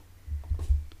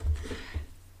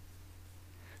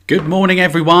Good morning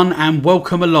everyone and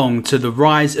welcome along to the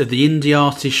Rise of the Indie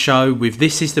Artist Show with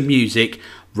This Is The Music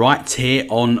right here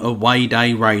on Away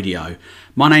Day Radio.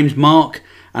 My name's Mark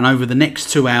and over the next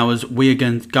 2 hours we are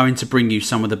going to bring you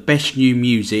some of the best new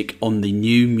music on the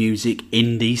new music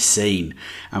indie scene.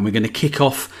 And we're going to kick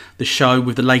off the show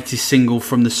with the latest single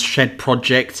from the Shed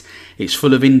Project. It's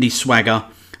full of indie swagger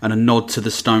and a nod to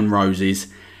the Stone Roses.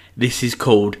 This is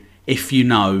called If You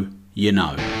Know, You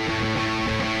Know.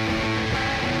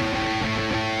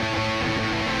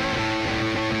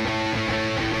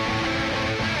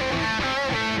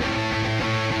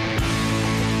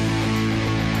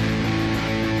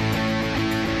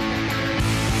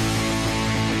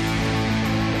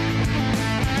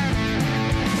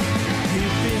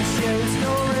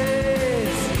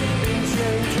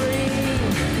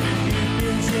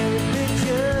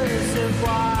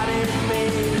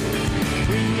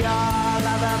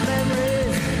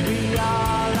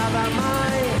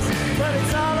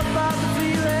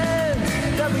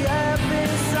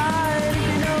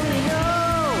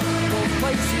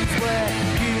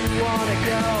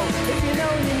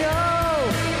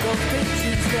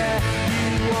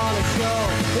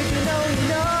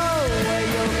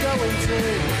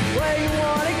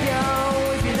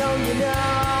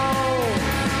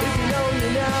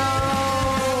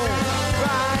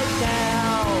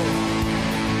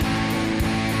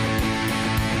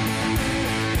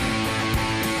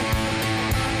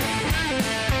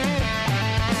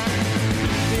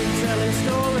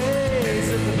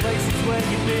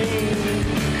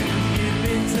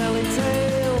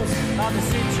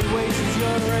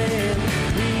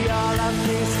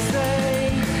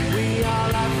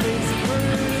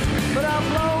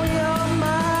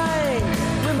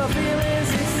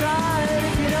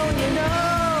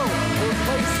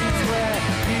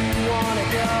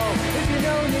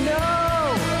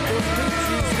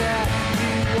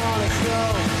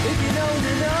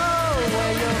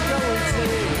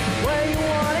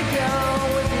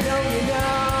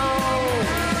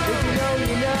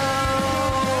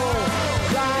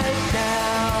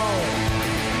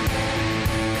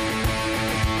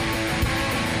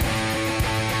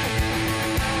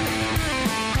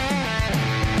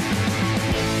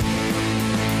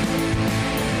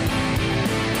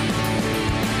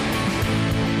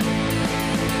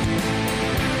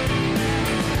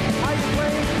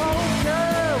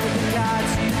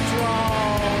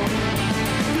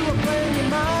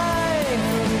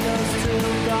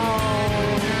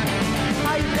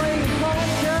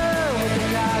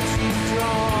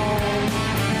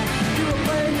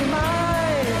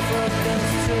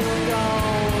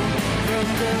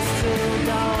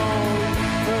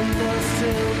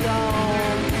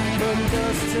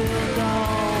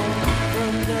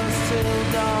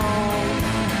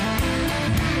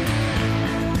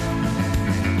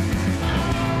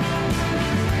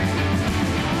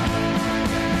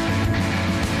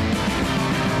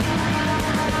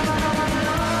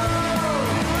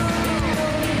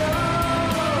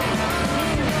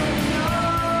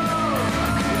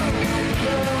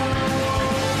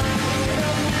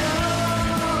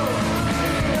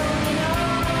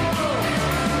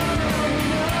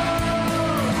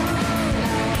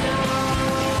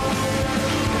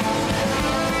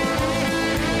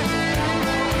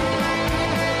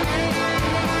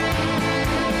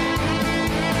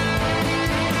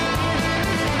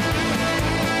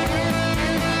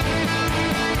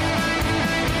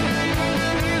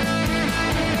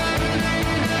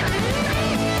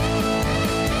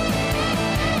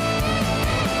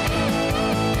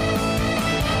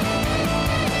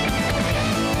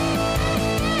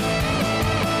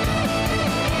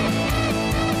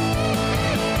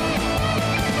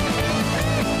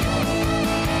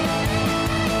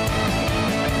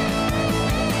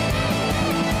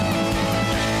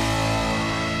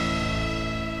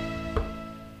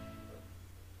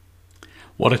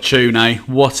 What a tune, eh?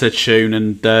 What a tune!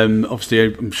 And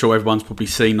obviously, I'm sure everyone's probably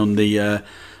seen on the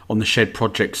Shed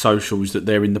Project socials that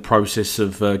they're in the process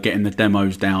of getting the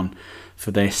demos down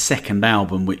for their second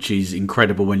album, which is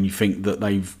incredible when you think that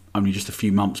they've only just a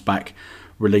few months back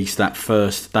released that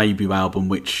first debut album,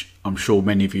 which I'm sure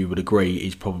many of you would agree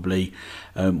is probably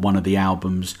one of the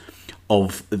albums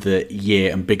of the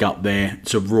year. And big up there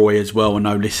to Roy as well. I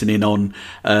know listening on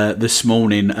this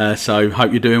morning, so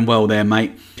hope you're doing well there,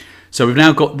 mate. So we've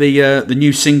now got the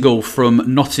new single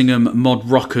from Nottingham Mod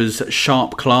Rockers,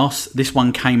 Sharp Class. This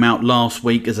one came out last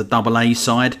week as a double A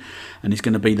side and is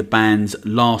going to be the band's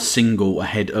last single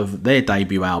ahead of their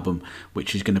debut album,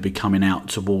 which is going to be coming out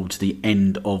towards the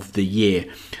end of the year.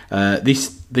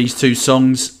 These two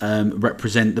songs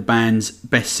represent the band's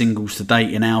best singles to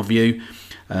date in our view.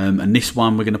 And this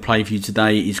one we're going to play for you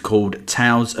today is called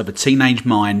Tales of a Teenage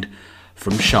Mind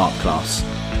from Sharp Class.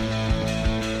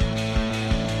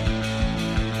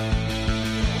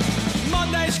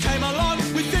 Mondays came along,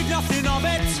 we think nothing of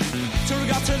it, till we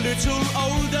got a little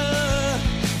older.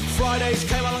 Fridays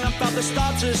came along and felt the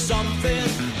start of something,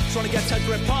 trying to get a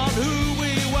grip on who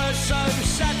we were. So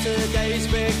Saturdays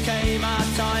became our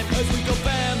time as we got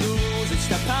bare moves and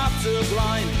step out to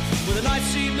blind, where the night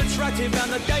seemed attractive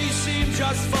and the day seemed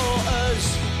just for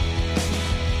us.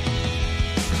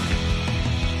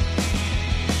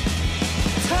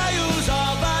 Tales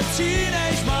of a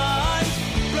teenage mind,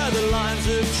 blur the lines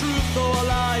of truth or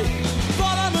lie.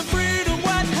 Bottom and freedom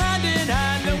went hand in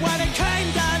hand, and when it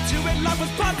came down to it, life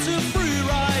was but a free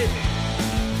ride.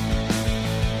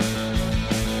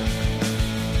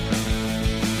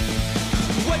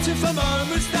 Waiting for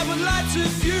moments that would light to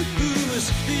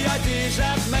fuse the ideas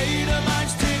that made our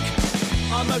minds tick.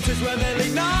 Our motives were merely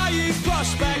naive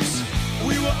prospects.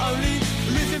 We were only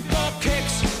living for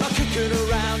kicks, like kicking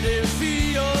around in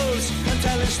fields and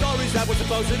telling stories that were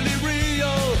supposedly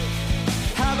real.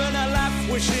 Having a laugh,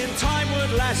 wishing time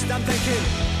would last. I'm thinking,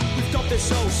 we've got this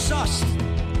so sussed.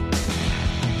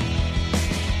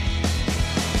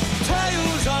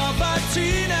 Tales of a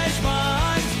teenage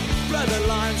mind, blur the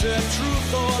lines of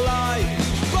truth or lie.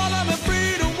 Bottom and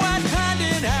freedom went hand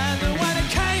in hand, and when it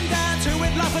came down to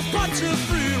it, life was but a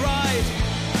free ride.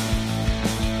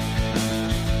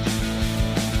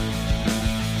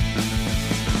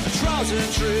 Trials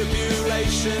and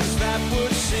tribulations that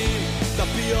would seem the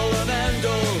be-all and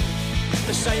end-all,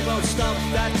 the same old stuff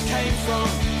that came from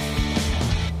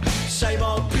same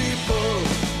old people.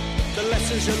 The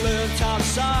lessons you learned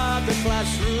outside the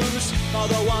classrooms are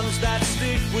the ones that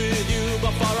stick with you.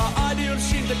 But for our ideals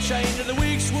seem to change and the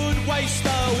weeks would waste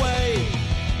away.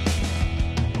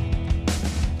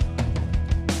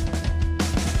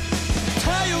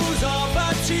 Tales of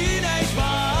a teenage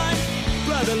mind,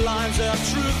 blur the lines of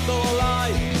truth or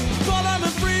lie. Bottom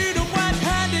and freedom went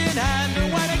hand in hand,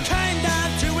 and when it came down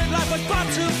to it, life was but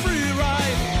a free ride.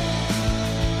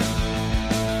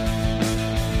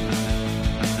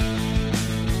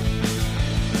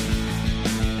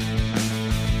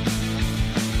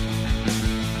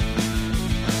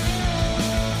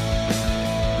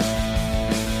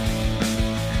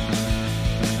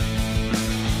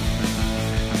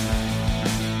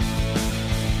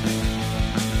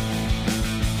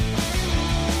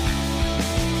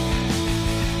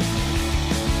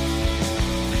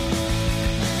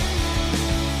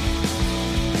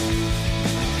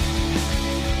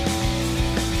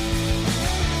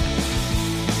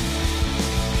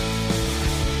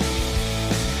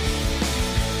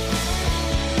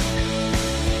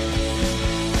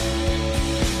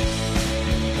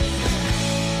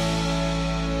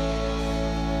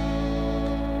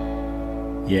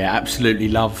 Yeah, absolutely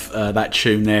love that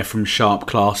tune there from Sharp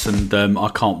Class, and I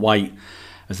can't wait.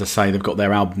 As I say, they've got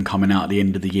their album coming out at the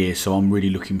end of the year, so I'm really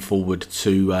looking forward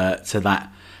to that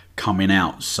coming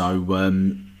out. So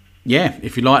yeah,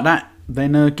 if you like that,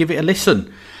 then give it a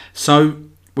listen. So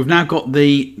we've now got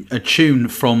a tune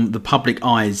from the Public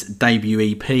Eye's debut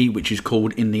EP, which is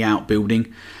called In the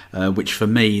Outbuilding, which for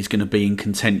me is going to be in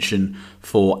contention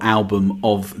for album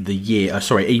of the year.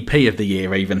 EP of the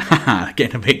year even.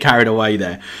 Getting a bit carried away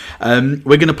there.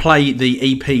 We're going to play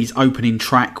the EP's opening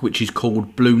track, which is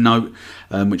called Blue Note,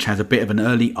 which has a bit of an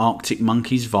early Arctic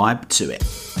Monkeys vibe to it.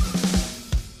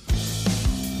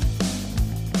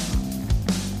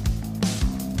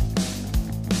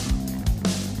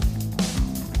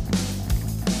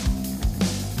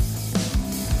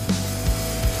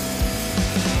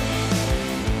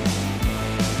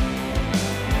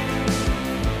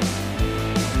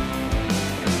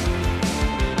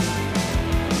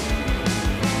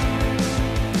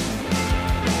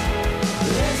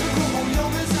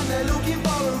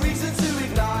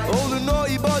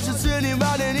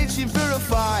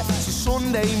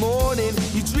 Sunday morning,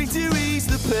 you drink to ease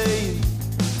the pain.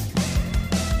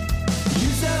 You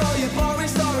said, oh, you're boring,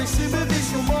 sorry,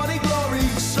 superficial morning glory.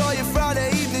 I saw you Friday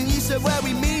evening, you said, where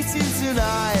we meeting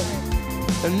tonight?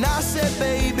 And I said,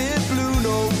 baby, blue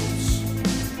notes.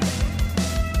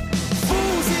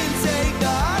 Fools didn't take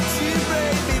the action,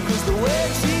 baby, cause the way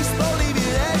she spoke, leave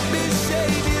your head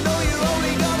misshapen. You know you're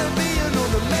only gonna be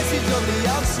another message on the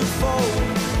answer phone.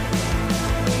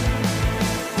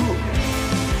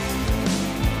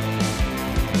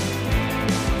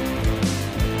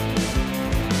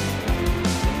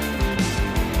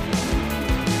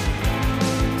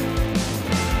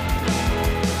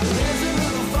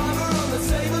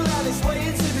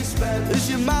 Waiting to be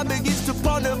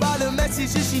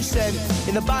pictures she sent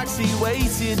in the backseat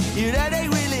waiting. Your head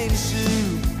ain't willing to.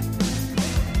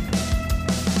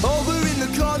 Over in the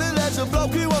corner there's a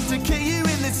bloke who wants to kick you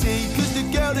in the teeth. Cause the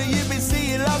girl that you've been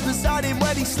seeing loves beside him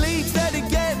when he sleeps. Then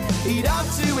again, he'd have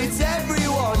to, it's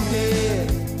everyone here.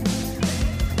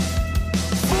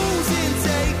 Fools in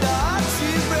take the heart to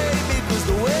break me. Cause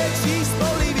the way she's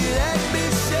leave your head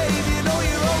misshapen. You know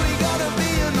you're only gonna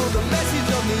be another message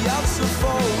on the answer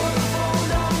phone. Phone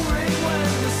don't ring when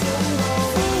the sun won't.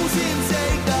 Fools in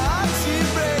take the heart to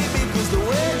break me. Cause the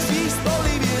way she's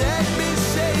leave your head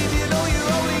misshapen. You know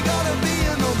you're only gonna be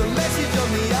another message on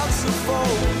the answer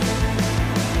phone.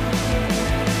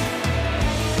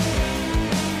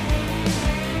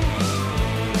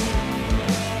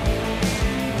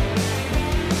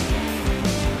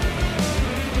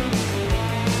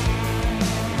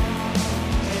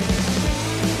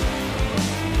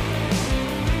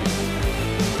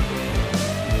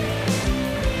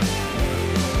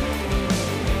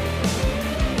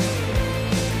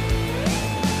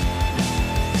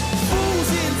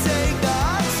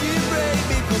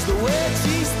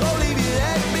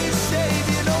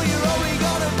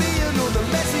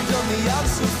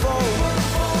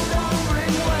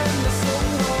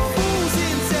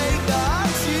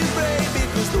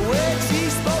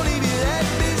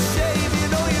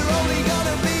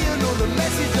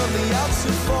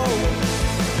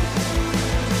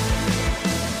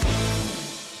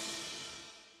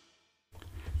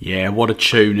 Yeah, what a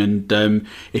tune. And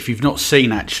if you've not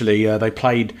seen, actually, they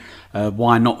played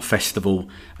Why Not Festival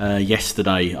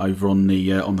yesterday over on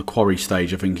the Quarry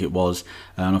stage, I think it was.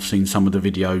 And I've seen some of the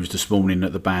videos this morning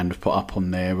that the band have put up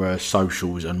on their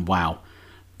socials, and wow,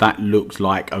 that looked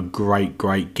like a great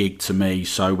gig to me.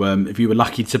 So if you were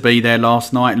lucky to be there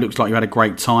last night, it looks like you had a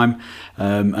great time,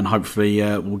 and hopefully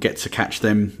we'll get to catch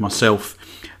them myself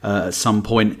at some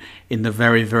point in the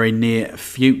very near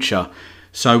future.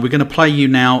 So we're going to play you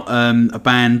now a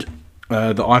band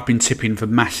that I've been tipping for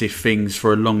massive things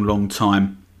for a long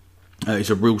time. It's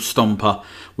a real stomper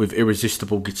with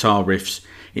irresistible guitar riffs.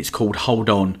 It's called Hold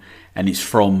On, and it's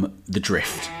from The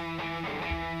Drift.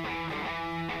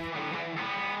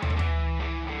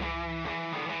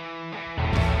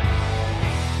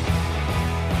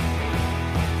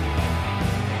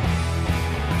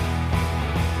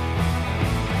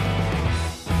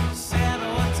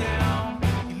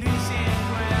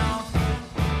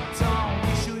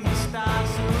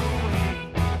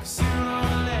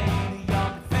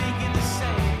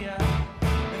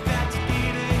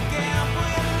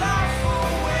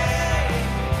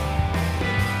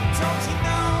 That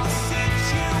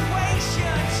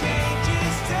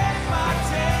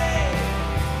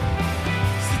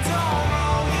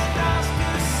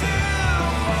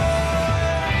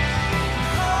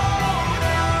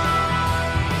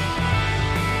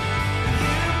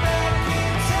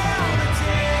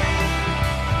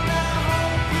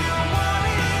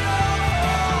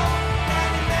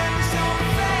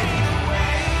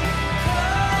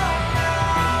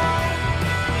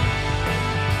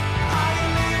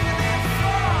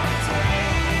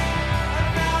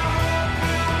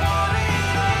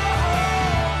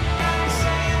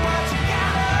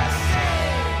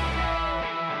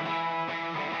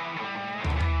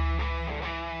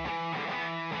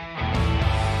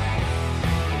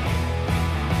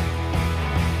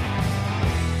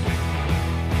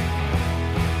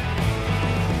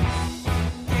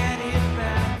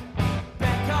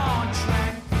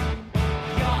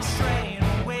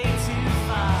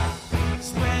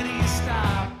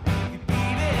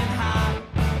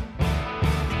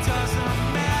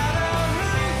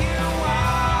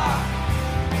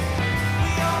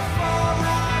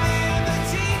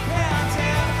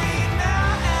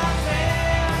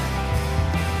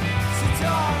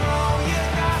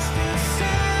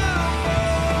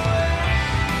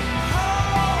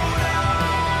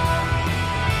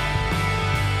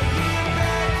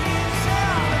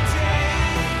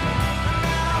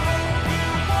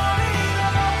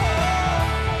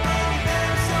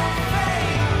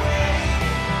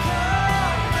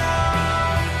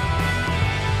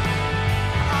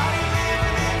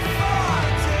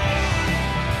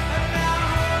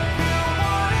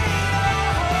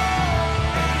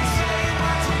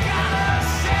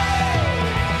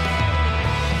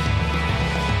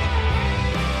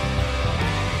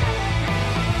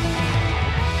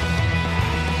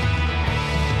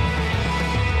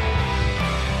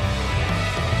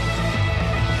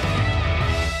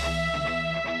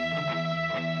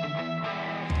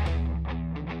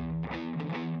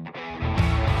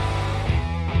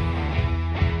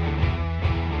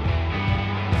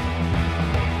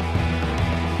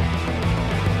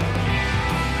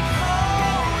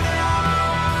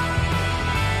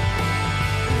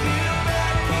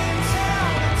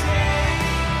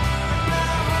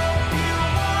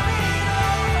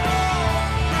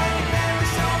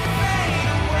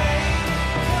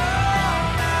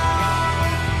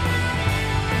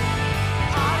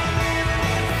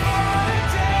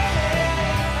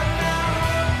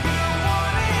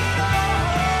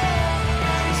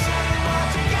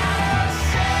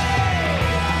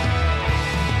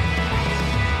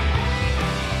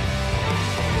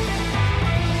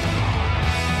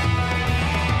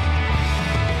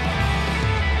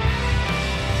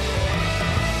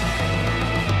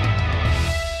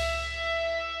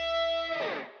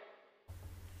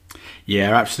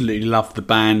Yeah, I absolutely love the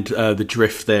band, the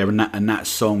Drift there, and that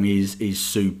song is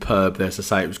superb. As I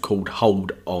say, it was called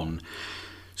Hold On.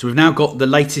 So we've now got the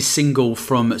latest single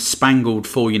from Spangled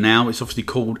for you now. It's obviously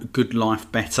called Good Life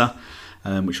Better,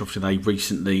 which obviously they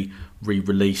recently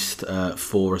re-released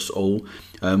for us all.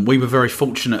 We were very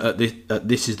fortunate at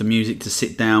This Is The Music to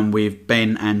sit down with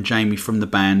Ben and Jamie from the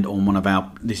band on one of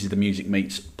our This Is The Music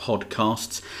Meets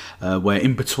podcasts, where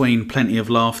in between plenty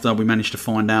of laughter we managed to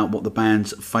find out what the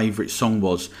band's favourite song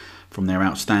was from their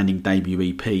outstanding debut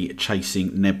EP,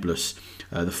 Chasing Nebulous.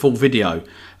 The full video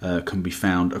can be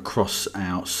found across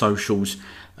our socials,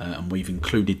 and we've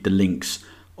included the links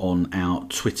on our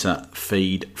Twitter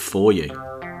feed for you.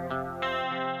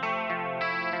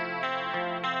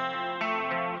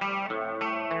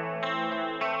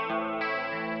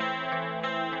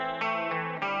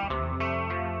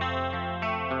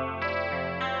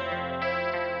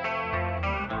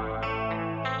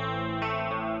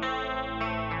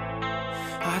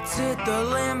 I did the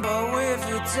limbo with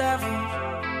the devil,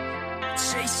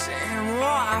 chasing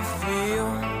what I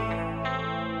feel.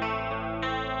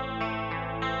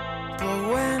 But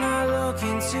when I look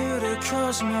into the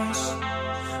cosmos,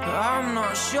 I'm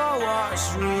not sure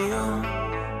what's real.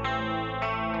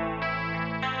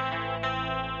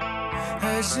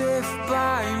 As if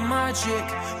by magic,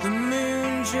 the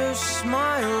moon just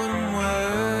smiled and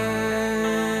waved.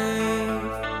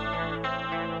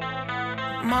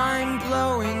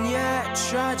 Mind-blowing yet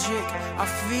tragic, I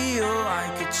feel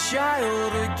like a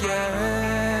child again.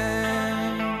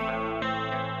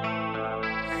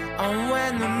 And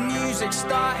when the music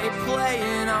started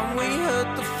playing and we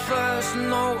heard the first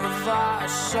note of our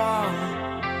song,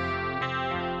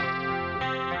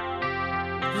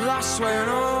 that's when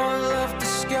all of the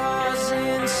scars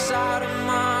inside of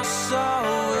my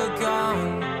soul were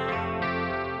gone.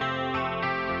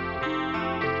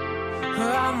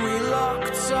 And we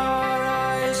locked our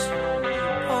eyes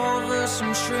over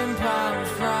some shrimp and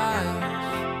fries.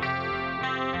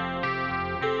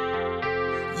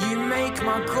 You make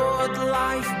my good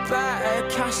life better,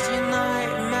 cast your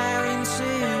nightmare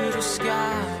into the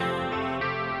sky.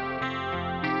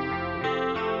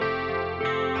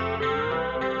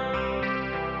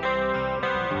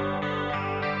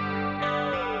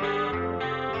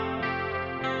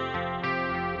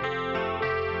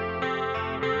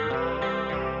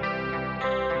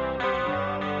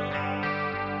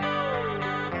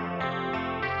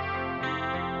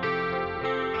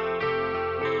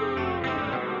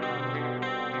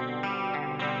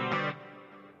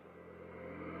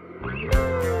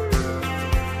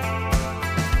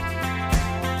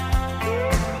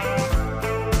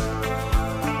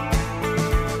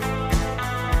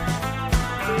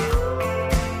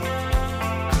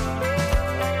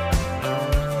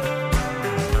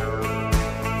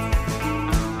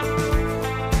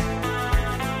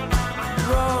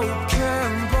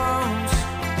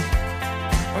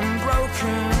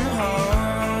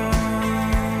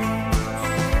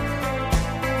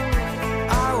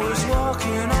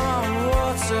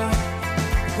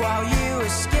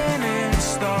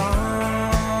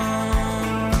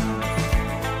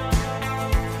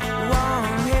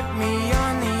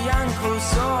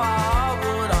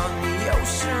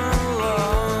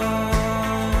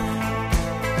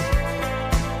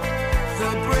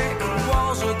 The brick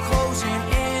walls are closing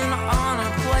in on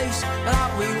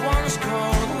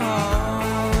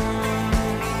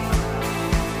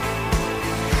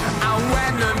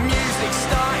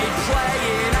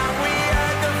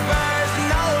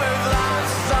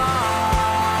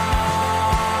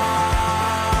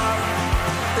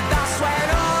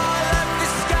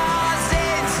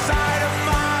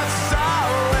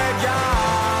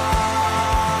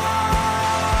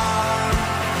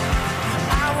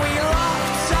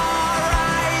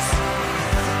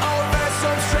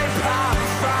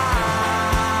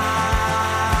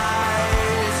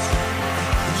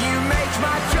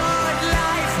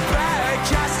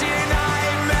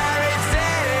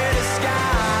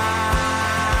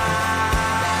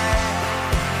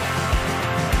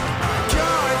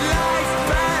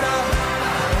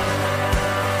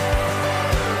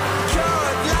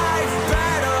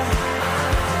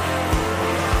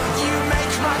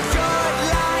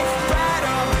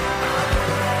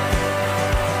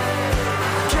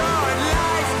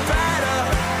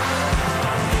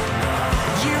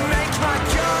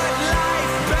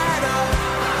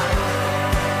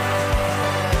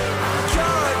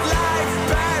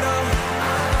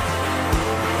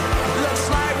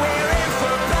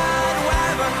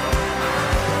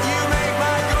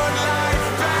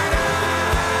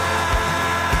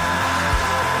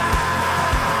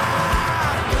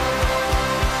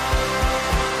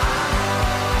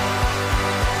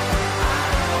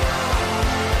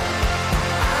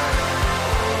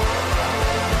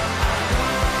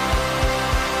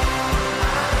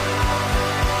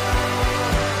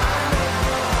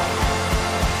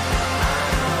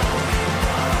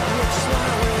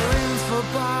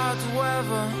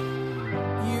forever.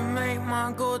 You make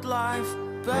my good life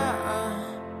better.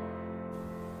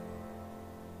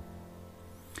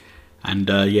 And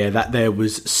that there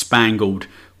was Spangled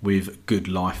with Good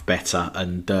Life Better,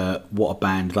 and what a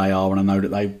band they are. And I know that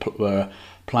they were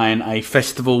playing a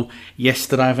festival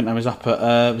yesterday. I think they was up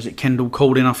at was it Kendall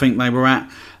Calling, I think they were at,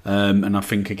 and I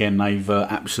think again they've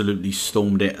absolutely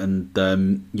stormed it. And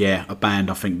a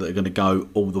band I think that are going to go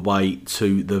all the way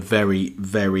to the very,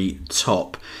 very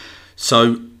top.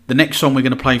 So the next song we're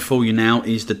going to play for you now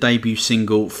is the debut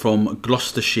single from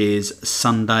Gloucestershire's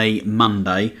Sunday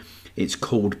Monday. It's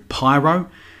called Pyro,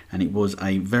 and it was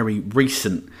a very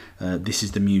recent This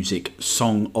Is The Music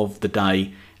song of the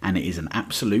day, and it is an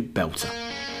absolute belter.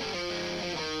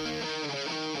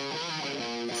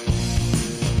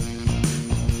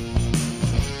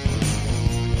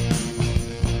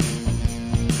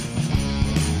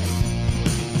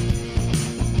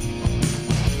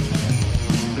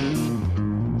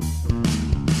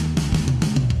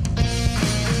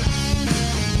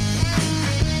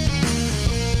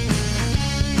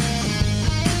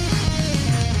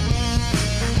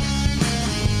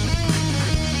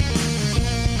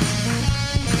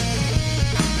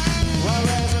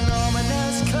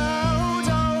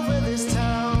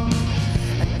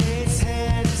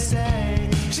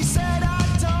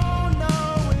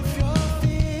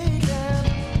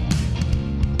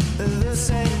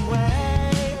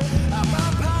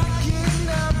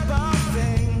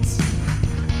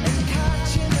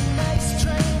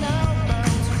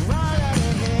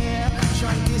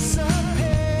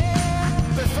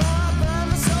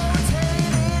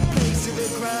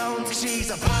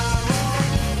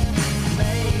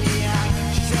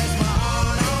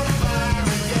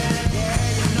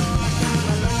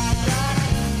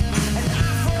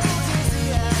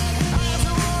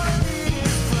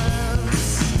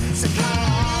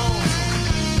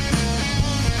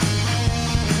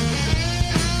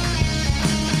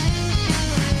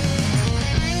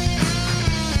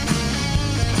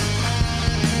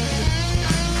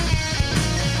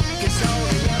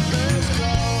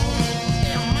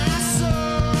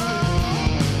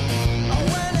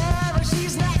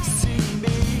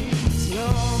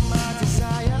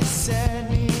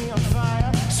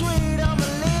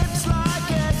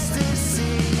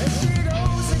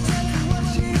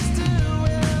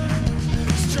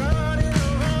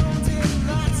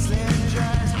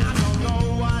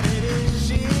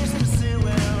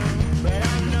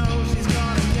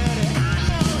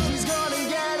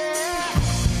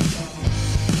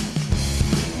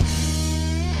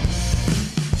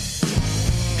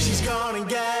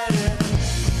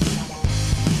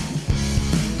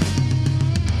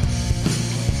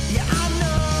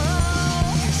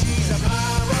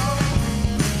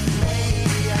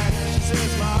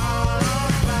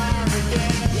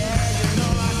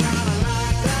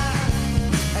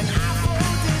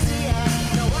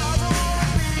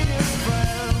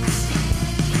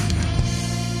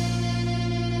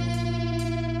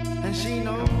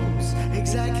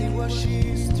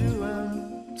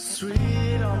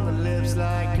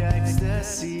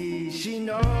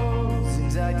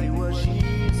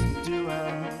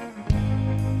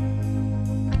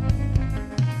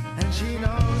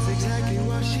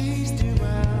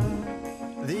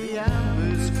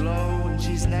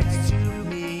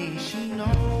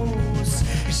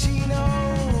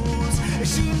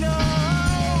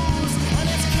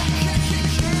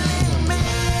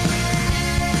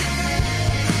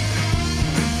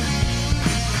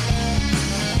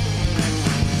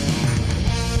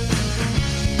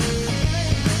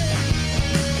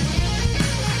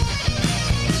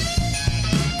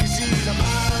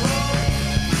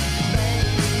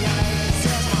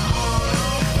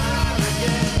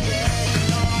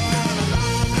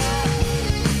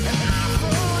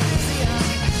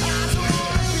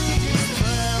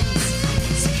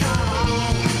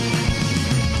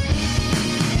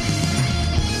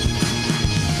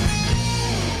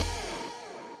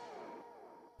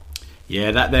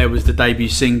 Yeah, that there was the debut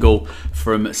single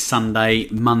from Sunday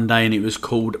Monday, and it was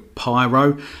called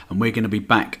Pyro. And we're going to be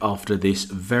back after this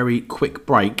very quick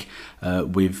break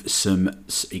with some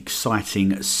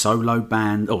exciting solo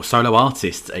band or solo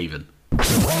artists even.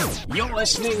 You're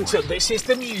listening to This Is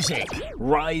The Music,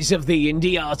 Rise of the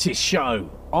Indie Artist Show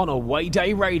on Away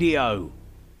Day Radio.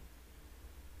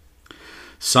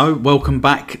 So, welcome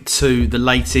back to the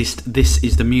latest This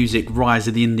Is The Music Rise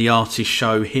of the Indie Artist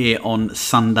show here on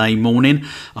Sunday morning.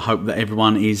 I hope that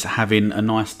everyone is having a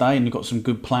nice day and you've got some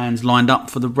good plans lined up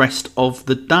for the rest of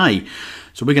the day.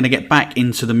 So we're going to get back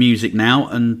into the music now,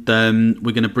 and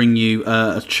we're going to bring you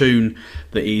a tune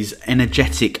that is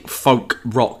energetic folk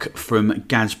rock from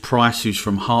Gaz Price, who's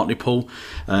from Hartlepool.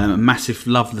 Massive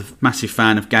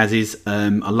fan of Gaz's. I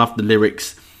love the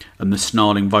lyrics and the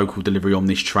snarling vocal delivery on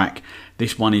this track.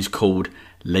 This one is called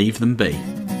Leave Them Be.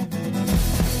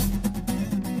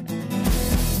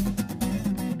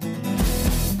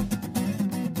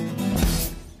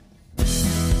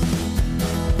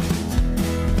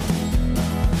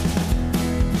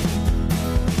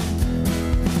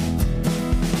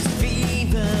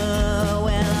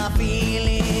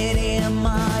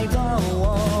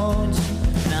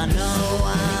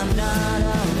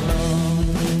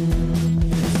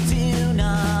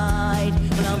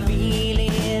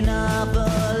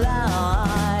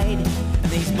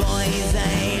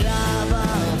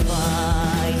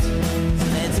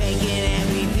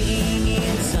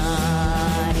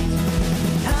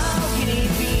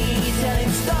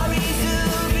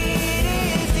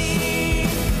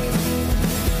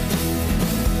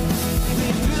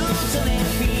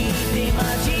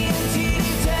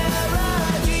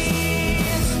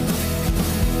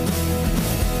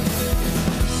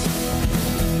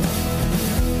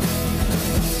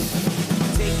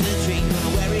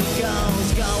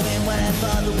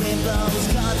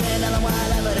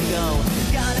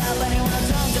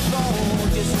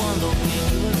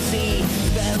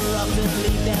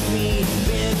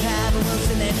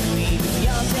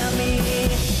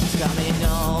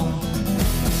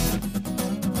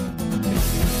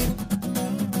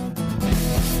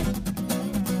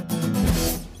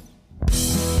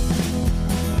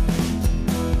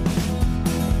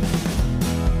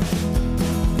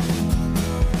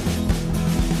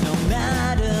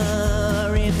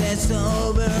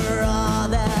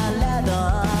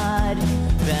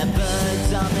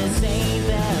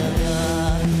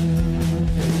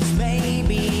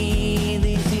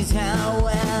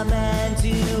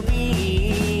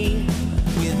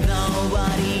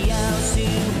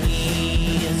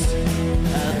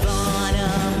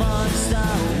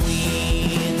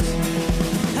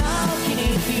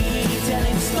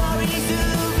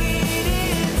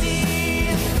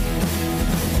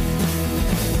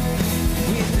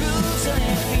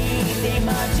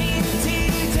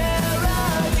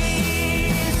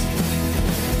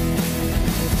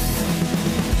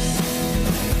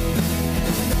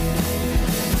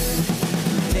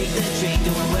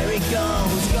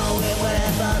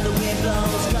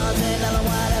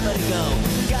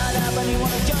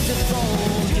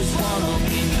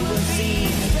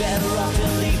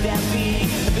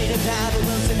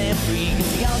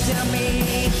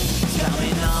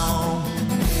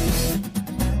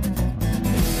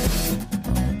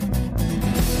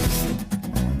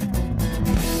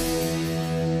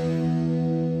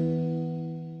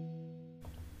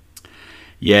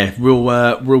 Yeah,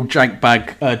 real Jake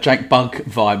Bug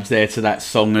vibes there to that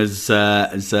song, as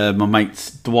my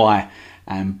mates Dwight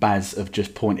and Baz have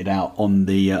just pointed out on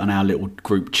our little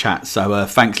group chat. So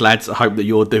thanks, lads. I hope that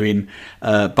you're doing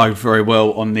both very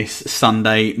well on this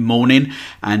Sunday morning.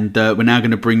 And we're now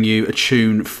going to bring you a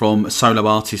tune from a solo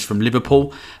artist from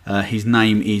Liverpool. His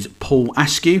name is Paul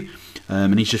Askew.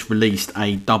 And he's just released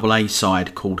a double A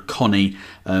side called Connie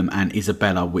and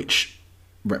Isabella, which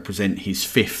represent his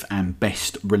fifth and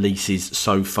best releases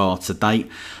so far to date.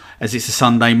 As it's a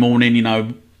Sunday morning, you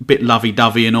know, a bit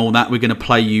lovey-dovey and all that, we're going to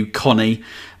play you Connie,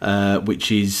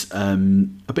 which is a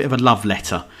bit of a love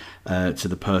letter to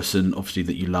the person, obviously,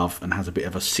 that you love, and has a bit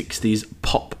of a 60s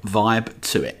pop vibe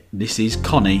to it. This is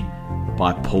Connie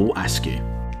by Paul Askew.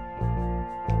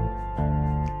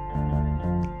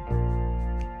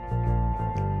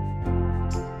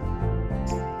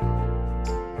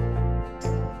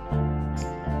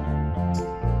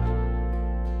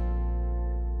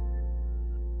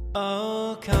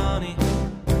 Oh, Connie,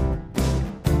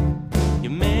 you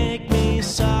make me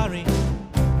sorry.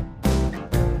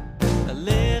 I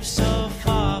live so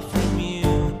far from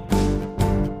you,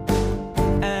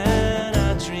 and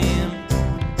I dream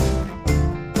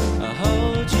I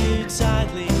hold you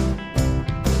tightly.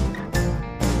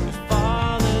 We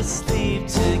fall asleep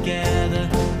together,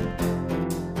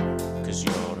 'cause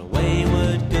you're a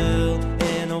wayward girl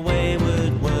in a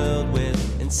wayward world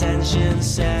with intentions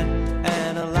set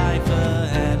and a life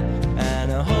ahead.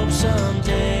 And I hope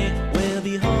someday we'll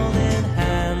be holding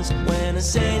hands when I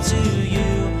say to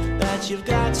you that you've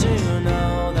got to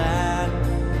know that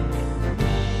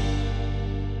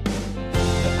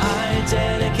I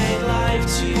dedicate life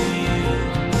to you.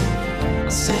 I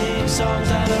sing songs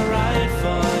that are right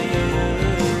for you.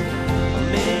 I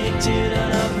make tune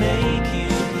and I make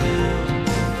you blue.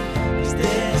 'Cause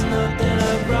there's nothing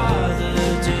I'd rather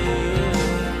do.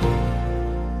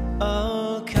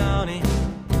 Oh, Connie,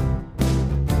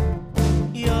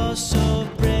 you're so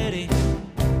pretty.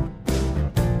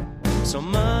 So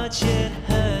much it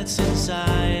hurts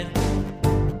inside.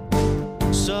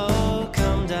 So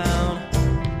come down,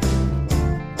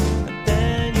 and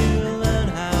then you learn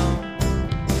how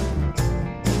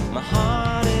my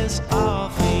heart is all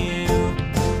for you.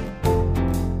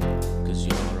 'Cause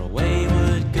you're a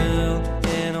wayward girl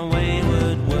in a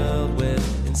wayward world with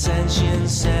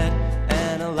intentions set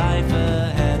and a life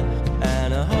ahead.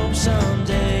 And I hope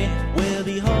someday we'll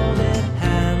be holding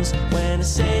hands when I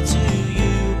say to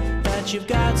you that you've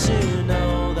got to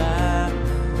know that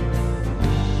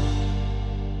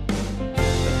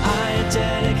I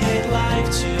dedicate life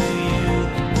to you.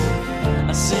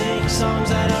 I sing songs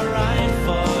that are right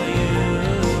for you.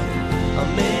 I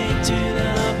make tune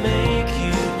and I make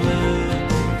you blue.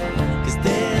 'Cause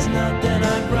there's nothing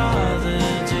I'd rather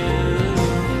do.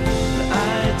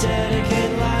 I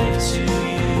dedicate life to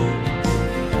you.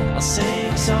 I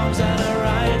sing songs that are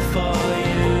right for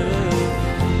you.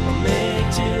 I make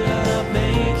tune and I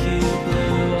make you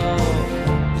blue. Oh,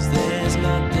 'cause there's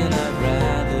nothing I'd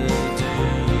rather do.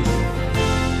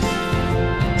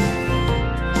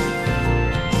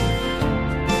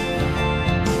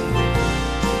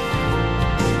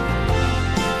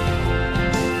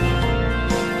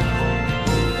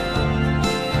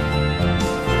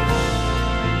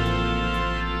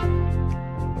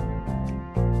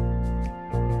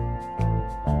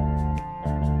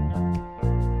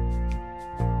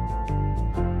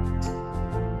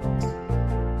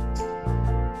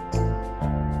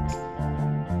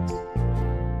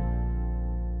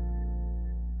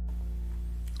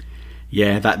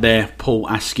 Yeah, that there, Paul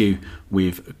Askew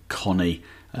with Connie.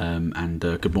 And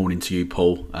good morning to you,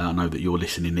 Paul. I know that you're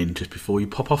listening in just before you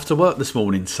pop off to work this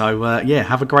morning. So, yeah,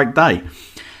 have a great day.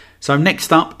 So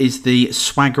next up is the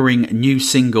swaggering new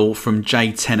single from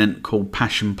Jay Tennant called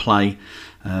Passion Play.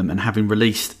 And having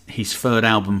released his third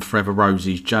album, Forever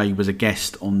Roses, Jay was a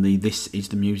guest on the This Is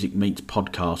The Music Meets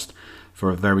podcast for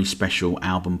a very special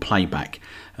album playback.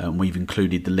 We've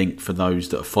included the link for those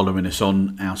that are following us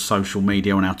on our social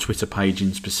media, on our Twitter page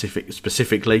in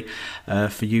specifically,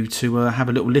 for you to have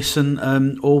a little listen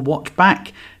or watch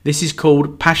back. This is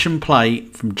called Passion Play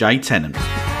from Jay Tennant.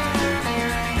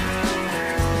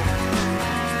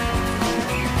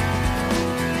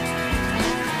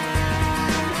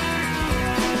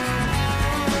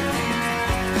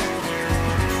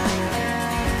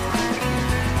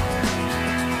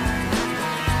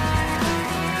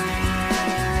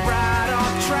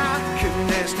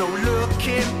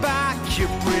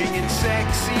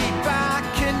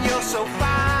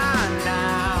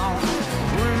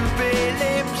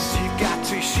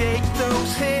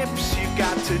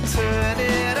 Turn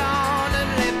it on and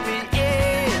let me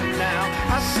in now.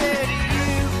 I said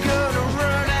you gonna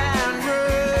run and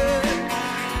run.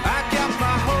 I got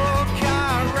my whole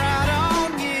car right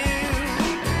on you.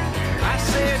 I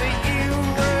said you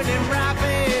running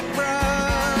rapid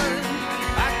run.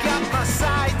 I got my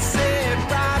sights set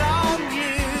right on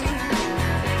you.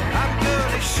 I'm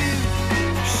gonna shoot,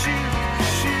 shoot,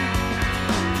 shoot.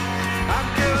 I'm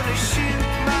gonna shoot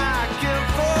my gun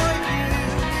for you.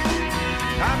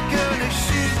 I'm gonna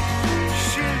shoot,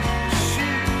 shoot,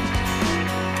 shoot.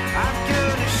 I'm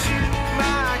gonna shoot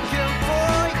my gun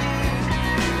for you.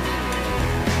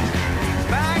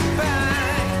 Bang,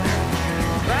 bang,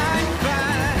 bang,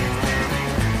 bang, bang,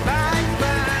 bang,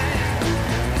 bang,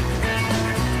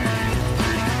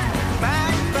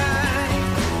 bang, bang,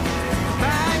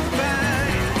 bang, bang, bang.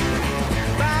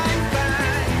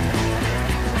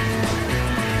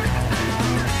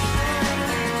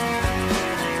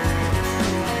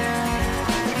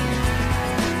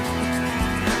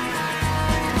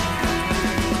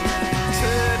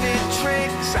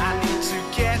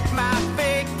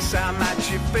 I'm at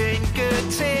your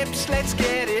fingertips, let's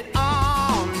get it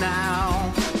on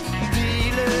now.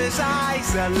 Dealer's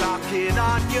eyes are locking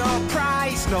on your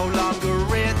price. No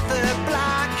longer in the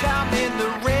black, I'm in the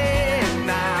red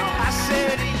now. I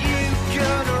said you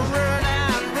gonna run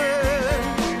and run.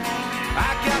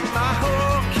 I got my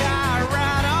whole car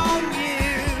right on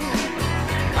you.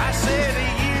 I said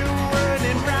you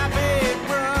running rapid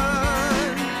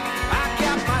run. I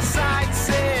got my sights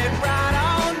set right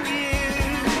on you.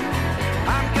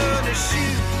 I'm gonna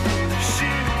shoot,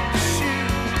 shoot, shoot.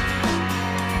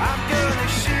 I'm gonna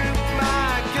shoot my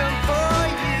gun for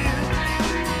you.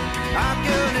 I'm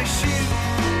gonna shoot.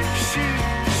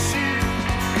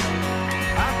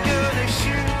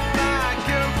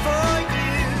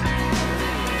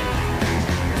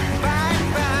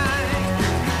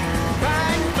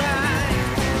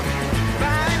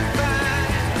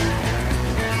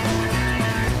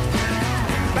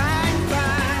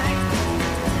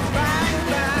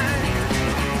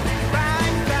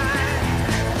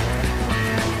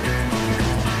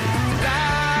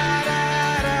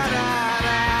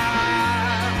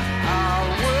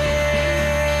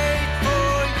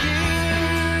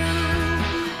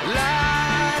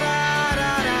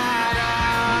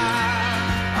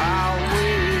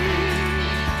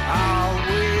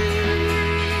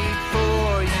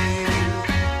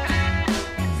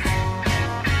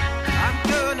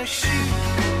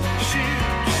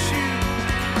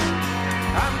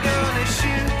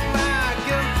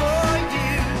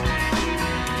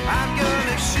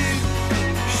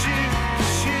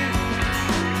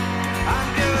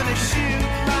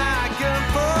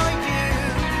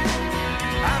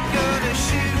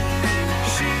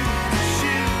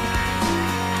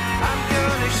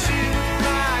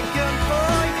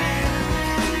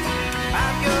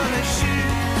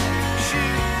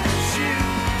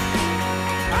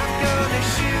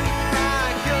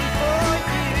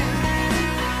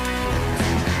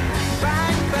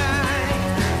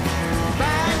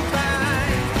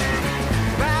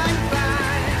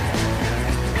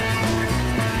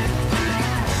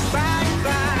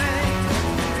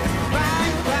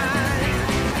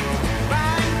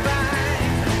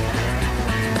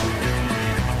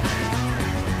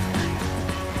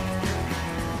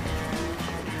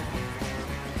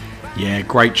 Yeah,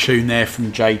 great tune there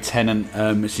from Jay Tennant.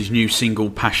 It's his new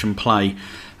single, Passion Play,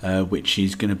 which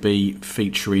is going to be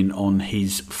featuring on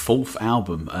his 4th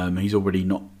album. He's already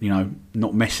not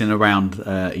messing around.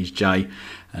 He's Jay,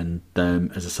 and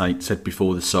as I said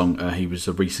before the song, he was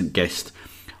a recent guest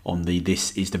on the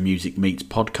This Is the Music Meets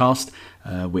podcast,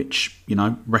 which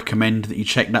recommend that you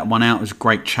check that one out. There's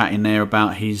great chat in there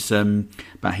about his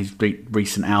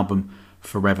recent album,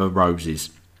 Forever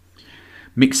Roses.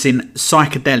 Mixing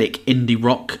psychedelic indie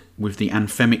rock with the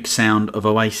anthemic sound of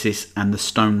Oasis and the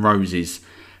Stone Roses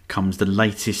comes the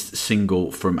latest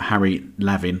single from Harry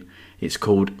Lavin. It's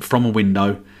called From a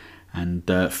Window, and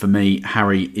for me,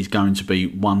 Harry is going to be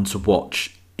one to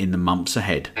watch in the months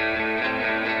ahead.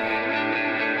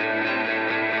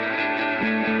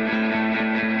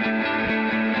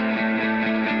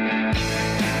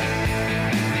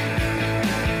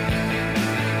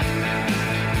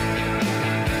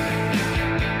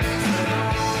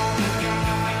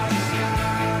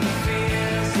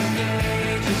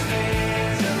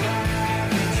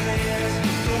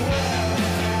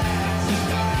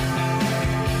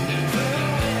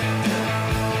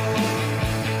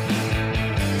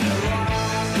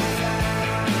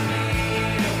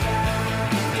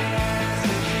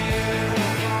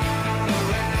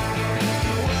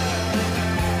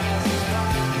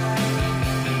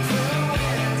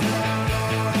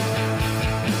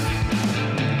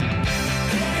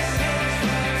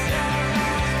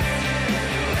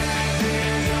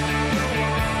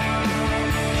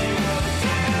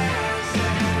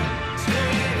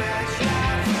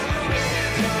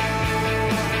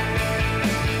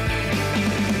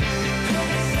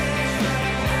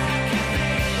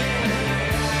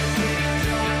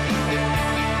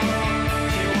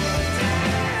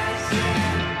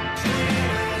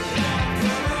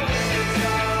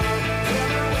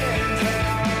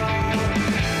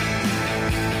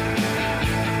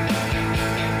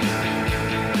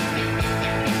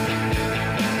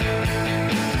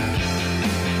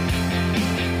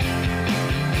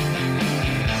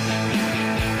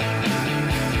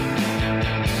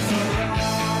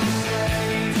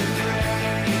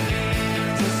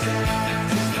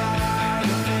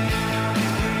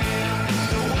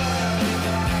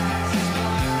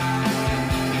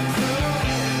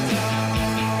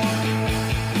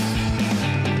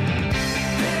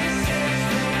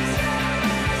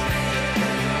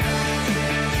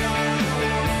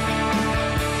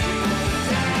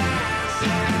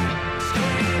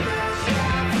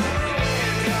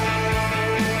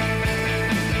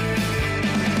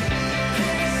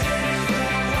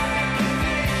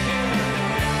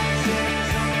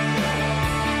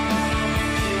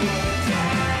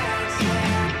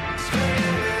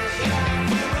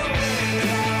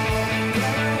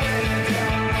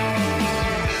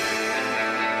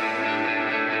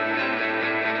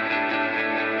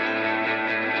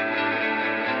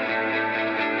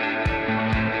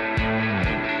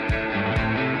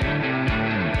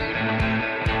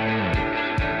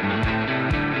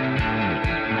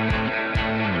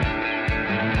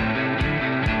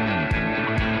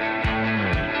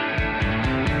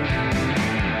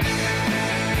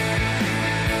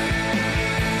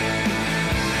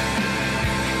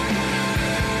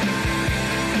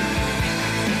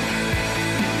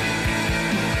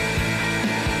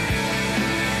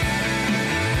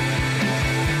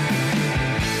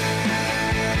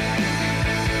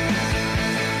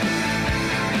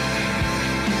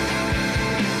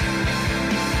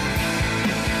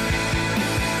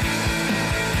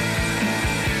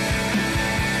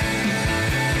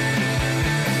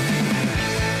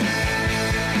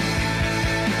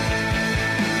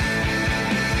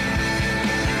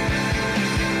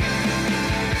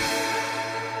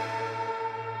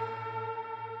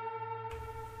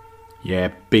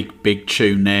 Yeah, big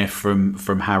tune there from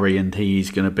Harry, and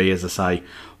he's going to be, as I say,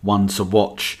 one to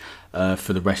watch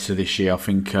for the rest of this year. I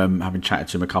think, having chatted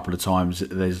to him a couple of times,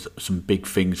 there's some big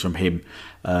things from him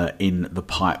in the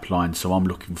pipeline, so I'm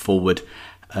looking forward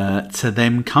to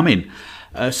them coming.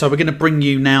 So we're going to bring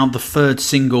you now the 3rd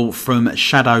single from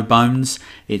Shadow Bones.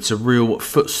 It's a real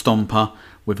foot stomper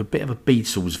with a bit of a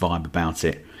Beatles vibe about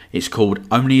it. It's called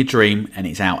Only a Dream, and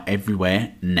it's out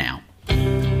everywhere now.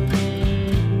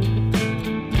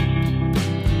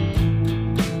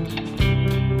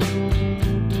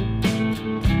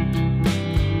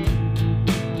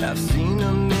 I've seen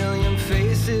a million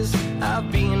faces, I've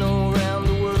been around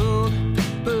the world,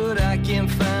 but I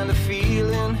can't find a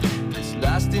feeling that's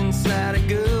lost inside a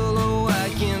girl. Oh, I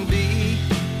can be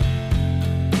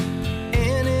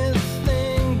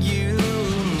anything you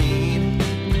need.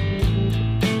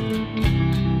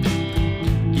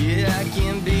 Yeah, I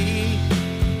can be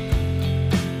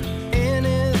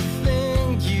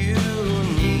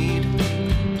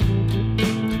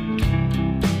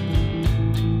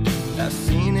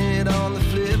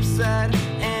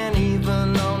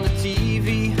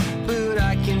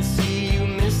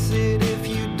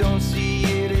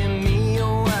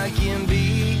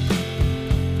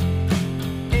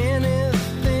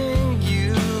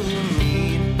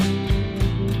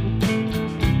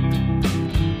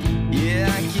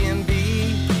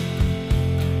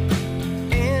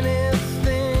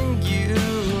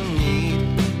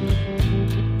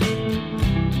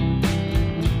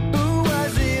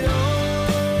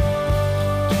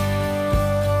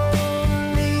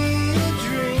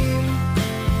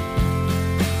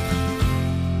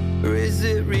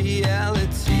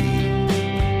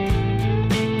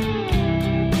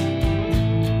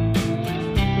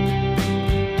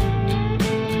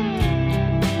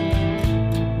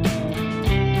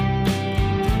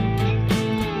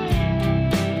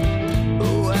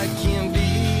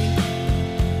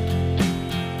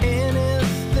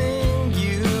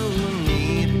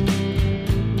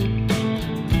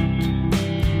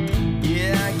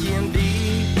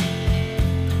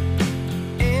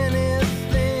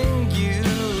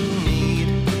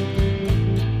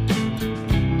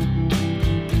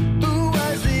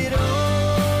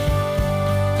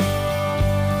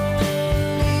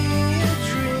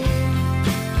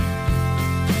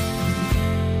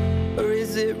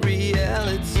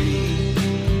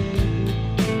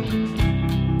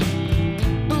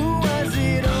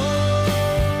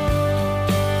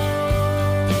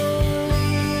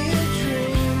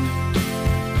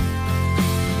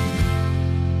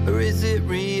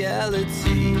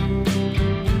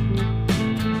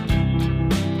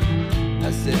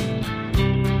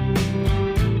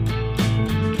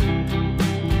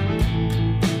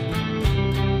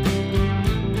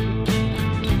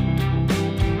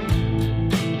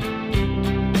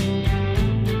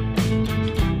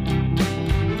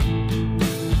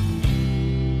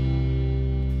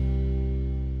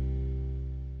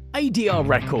ADR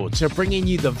Records are bringing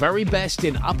you the very best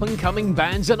in up-and-coming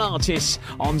bands and artists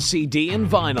on CD and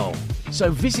vinyl. So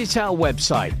visit our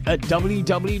website at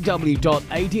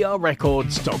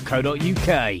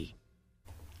www.adrrecords.co.uk.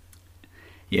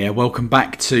 Yeah, welcome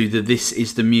back to the This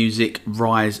Is The Music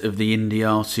Rise of the Indie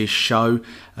Artist show.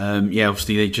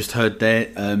 Obviously they just heard there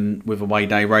with Away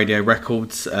Day Radio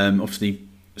Records, obviously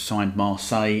signed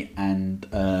Marseille and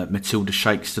Matilda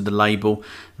Shakes to the label.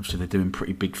 Obviously they're doing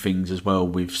pretty big things as well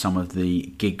with some of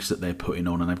the gigs that they're putting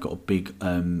on, and they've got a big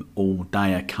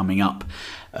all-dayer coming up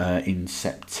in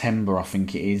September, I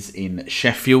think it is, in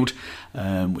Sheffield,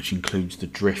 which includes the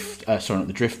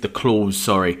Claws,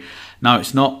 sorry. No,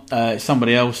 it's not. It's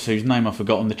somebody else whose name I've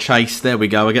forgotten. The Chase, there we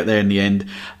go, I get there in the end,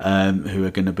 who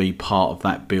are going to be part of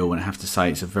that bill, and I have to say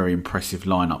it's a very impressive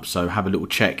lineup. So have a little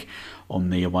check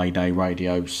on the Away Day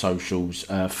Radio socials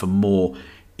for more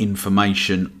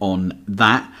information on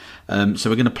that. So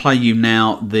we're going to play you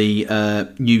now the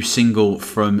new single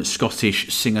from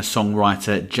Scottish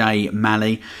singer-songwriter Jay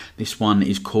Malley. This one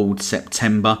is called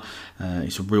September.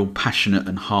 It's a real passionate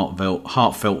and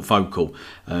heartfelt vocal,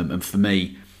 and for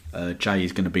me, Jay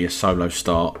is going to be a solo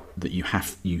star that you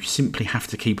simply have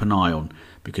to keep an eye on,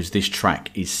 because this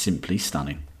track is simply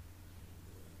stunning.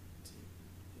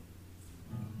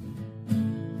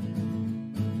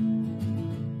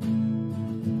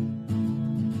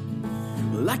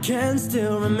 Well, I can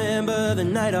still remember the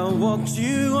night I walked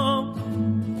you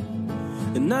home.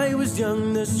 The night was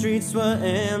young, the streets were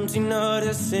empty, not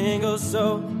a single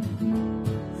soul.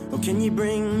 Oh, can you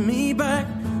bring me back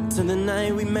to the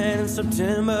night we met in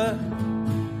September?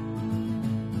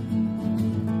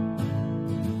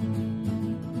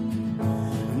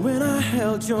 When I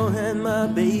held your hand, my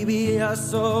baby, I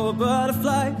saw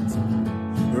butterflies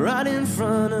right in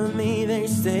front of me. They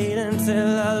stayed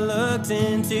until I looked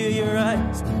into your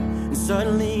eyes, and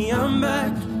suddenly I'm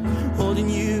back, holding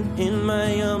you in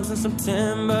my arms in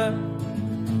September.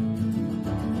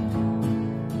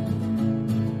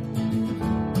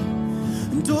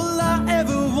 And all I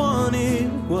ever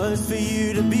wanted was for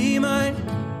you to be mine.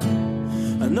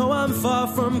 I know I'm far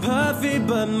from perfect,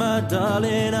 but my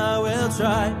darling, I will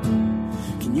try.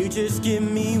 Can you just give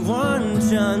me one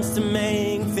chance to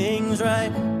make things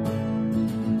right?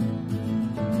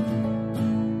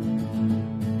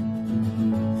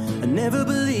 I never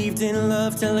believed in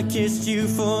love till I kissed you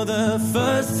for the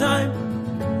first time.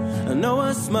 I know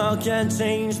a smile can't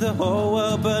change the whole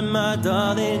world, but my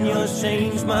darling, yours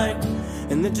changed mine.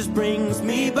 And that just brings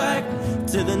me back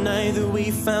to the night that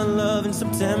we found love in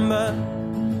September.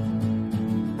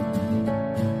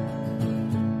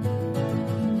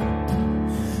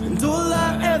 And all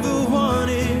I ever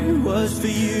wanted was for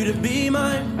you to be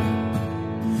mine.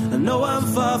 I know I'm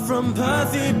far from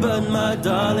perfect, but my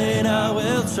darling, I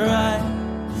will try.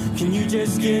 Can you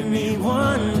just give me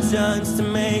one chance to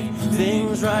make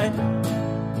things right?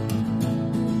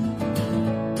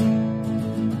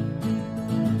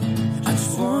 I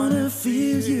just wanna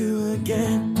feel you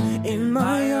again in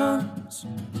my arms.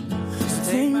 So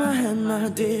take my hand, my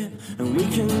dear, and we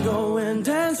can go and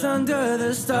dance under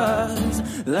the stars,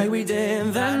 like we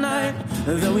did that night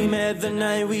that we met, the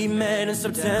night we met in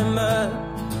September.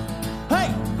 Hey!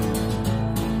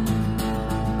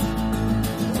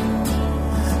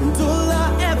 And all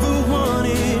I ever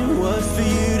wanted was for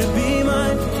you to be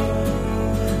mine.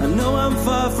 I know I'm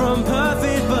far from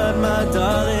perfect, but my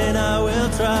darling, I will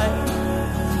try.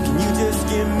 Can you just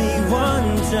give me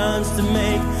one chance to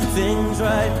make things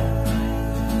right?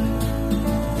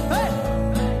 Hey!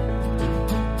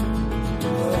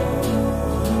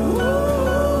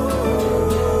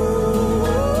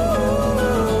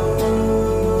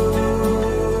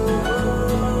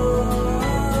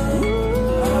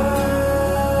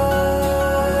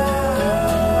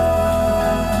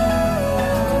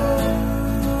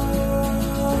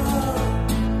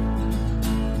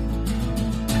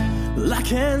 I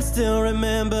can still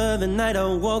remember the night I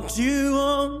walked you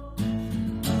home.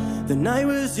 The night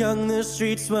was young, the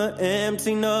streets were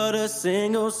empty, not a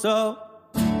single soul.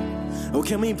 Oh,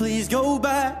 can we please go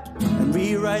back and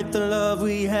rewrite the love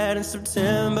we had in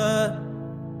September?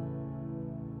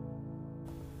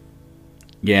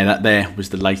 Yeah, that there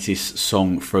was the latest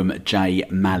song from Jay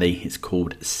Malley. It's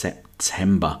called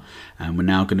September. And we're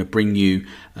now going to bring you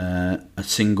a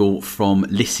single from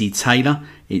Lissy Taylor.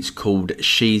 It's called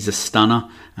She's a Stunner,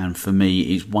 and for me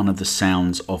it's one of the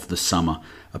sounds of the summer.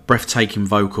 A breathtaking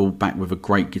vocal backed with a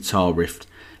great guitar riff.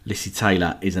 Lissy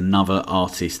Taylor is another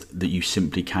artist that you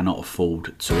simply cannot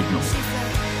afford to ignore. She's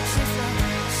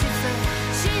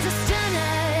a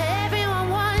stunner, everyone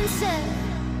wants her.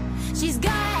 She's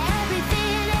got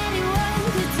everything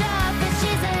anyone could offer.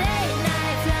 She's a late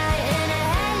night flyer.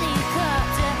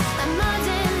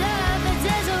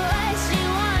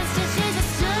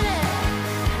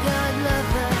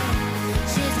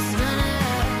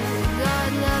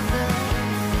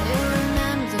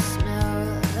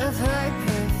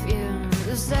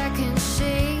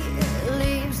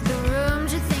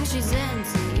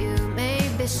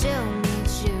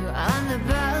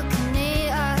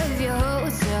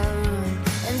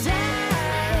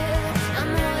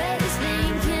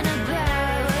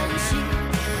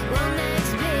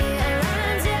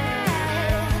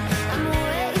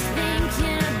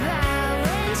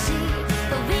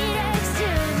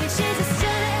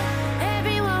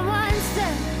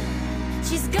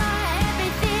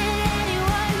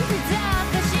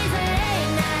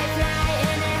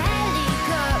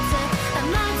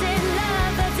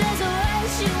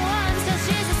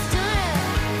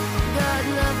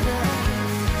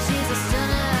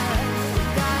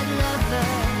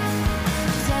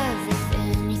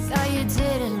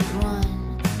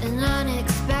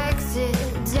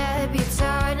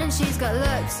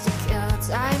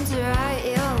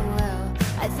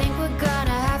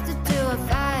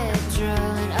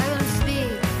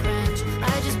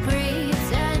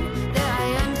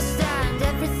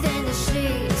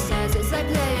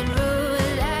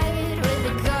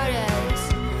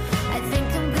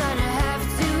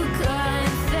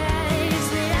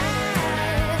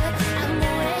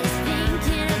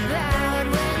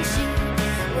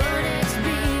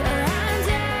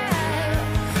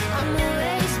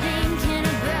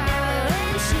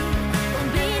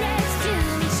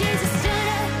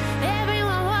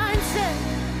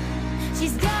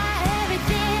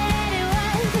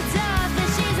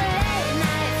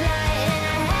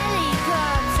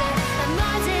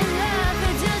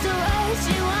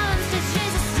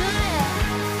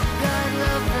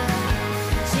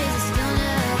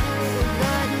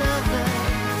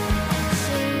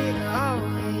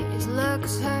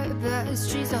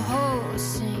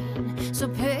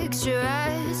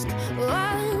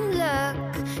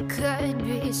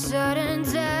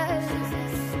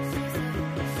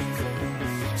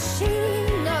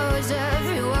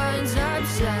 everyone's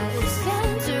upset.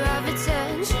 Center of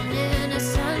attention in a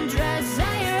sundress.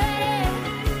 Are you ready?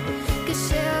 'Cause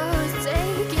she'll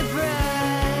take your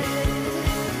breath.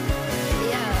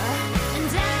 Yeah.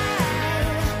 And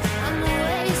I'm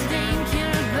always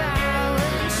thinking about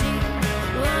when she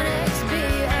wanted to be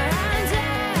around.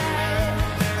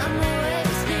 I'm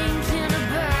always thinking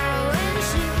about when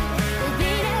she will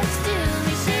be next to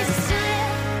me. She's a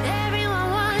student, everyone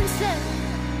wants her.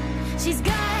 She's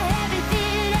got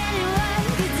everything anyone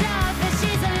could offer.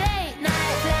 She's a late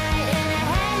night flight in a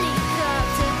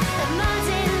helicopter. A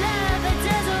mountain lover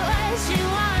does what she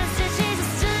wants to. She's a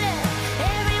student,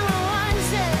 everyone wants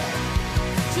her.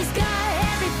 She's got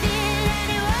everything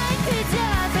anyone could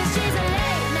offer. She's a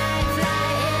late night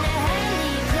flight in a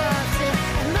helicopter.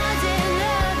 A mountain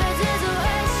lover does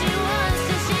what she wants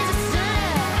to. She's a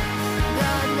student,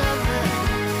 God love her.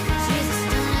 She's a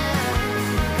student,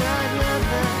 God love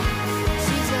her.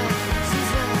 She's a student.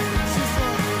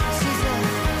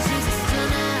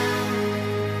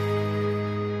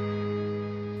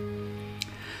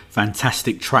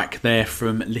 Fantastic track there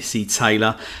from Lissy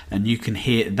Taylor, and you can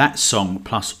hear that song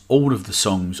plus all of the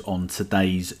songs on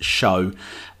today's show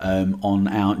on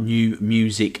our new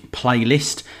music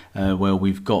playlist, where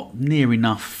we've got near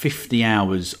enough 50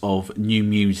 hours of new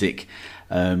music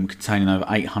containing over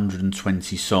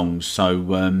 820 songs.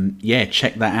 So yeah,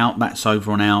 check that out. That's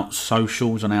over on our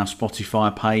socials, on our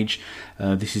Spotify page.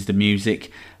 This is the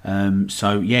music.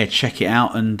 So yeah, check it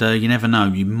out, and you never know,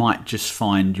 you might just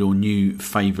find your new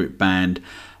favourite band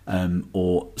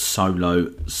or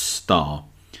solo star.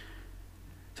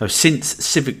 So since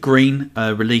Civic Green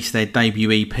released their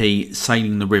debut EP,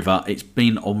 Sailing the River, it's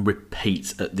been on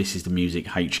repeat at This Is The Music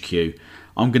HQ.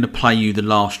 I'm going to play you the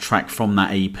last track from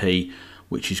that EP,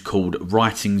 which is called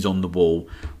Writings on the Wall,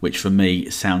 which for me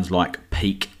sounds like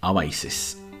peak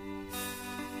Oasis.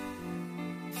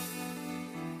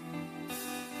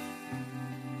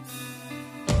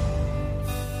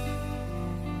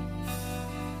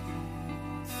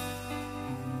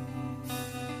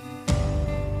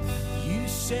 You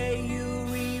say you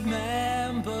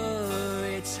remember,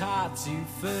 it's hard to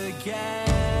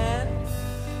forget.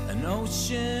 An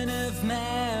ocean of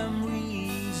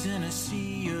memories in a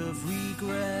sea of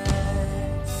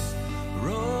regrets,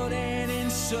 rolling in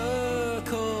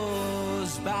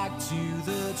circles back to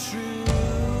the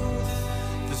truth.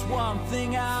 There's one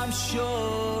thing I'm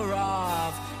sure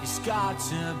of, it's got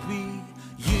to be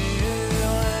you,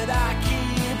 and I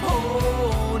keep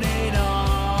holding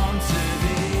on to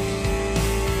this.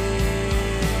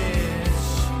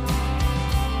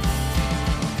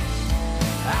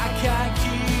 I can't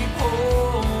keep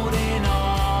holding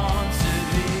on to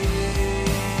this.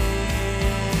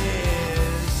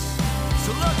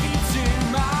 So look into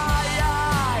my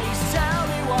eyes, tell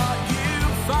me what you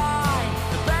find.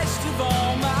 The best of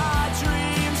all my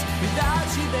dreams, without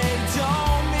you they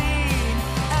don't mean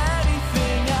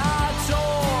anything at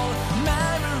all.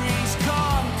 Memories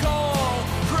come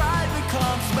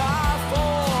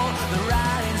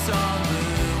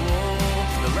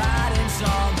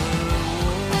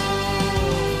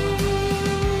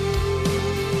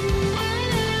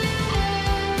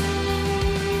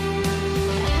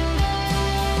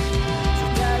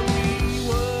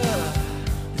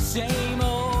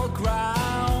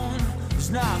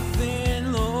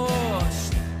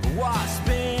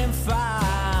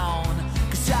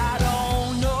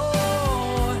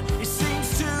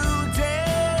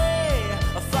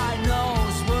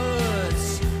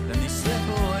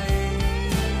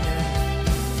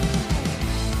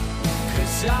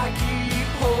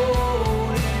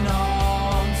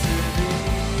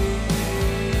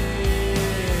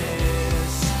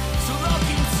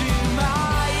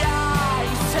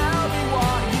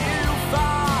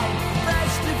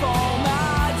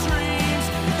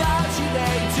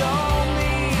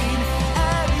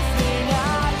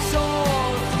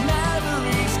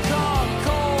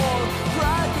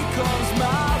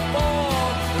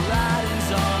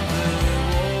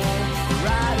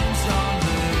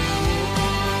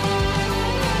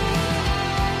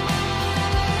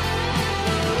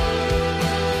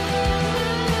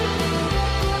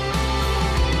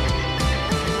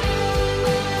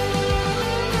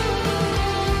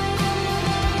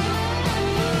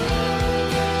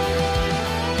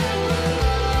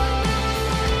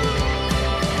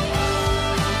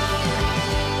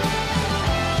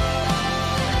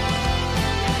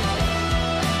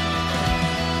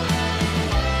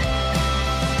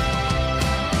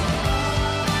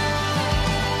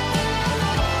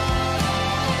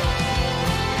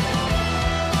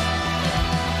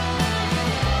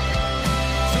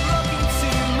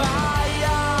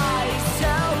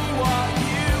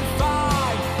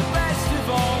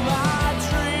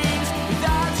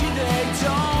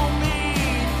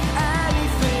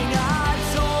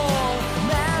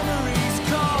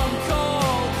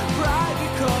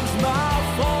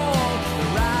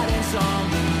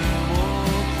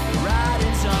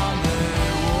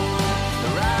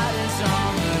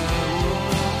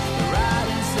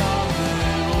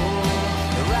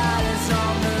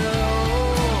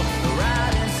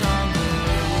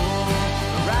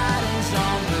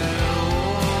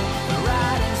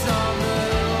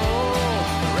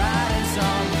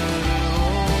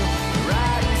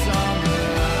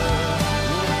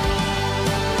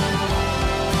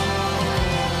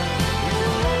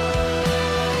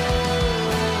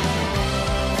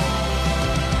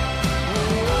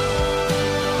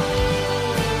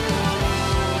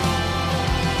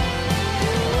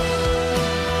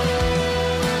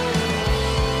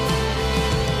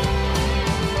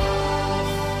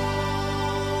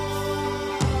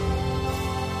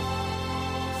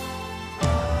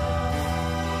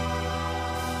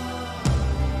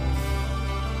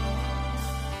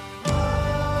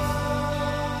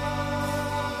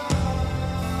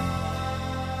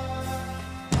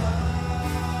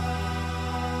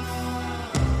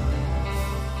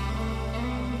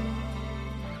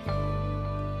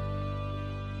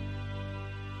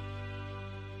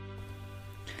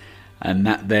and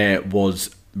that there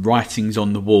was Writings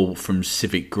on the Wall from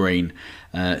Civic Green.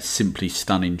 Simply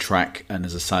stunning track, and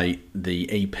as I say, the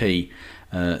EP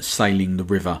Sailing the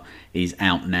River is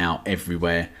out now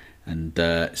everywhere, and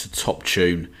it's a top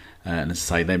tune, and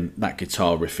as I say, that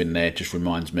guitar riff in there just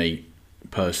reminds me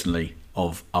personally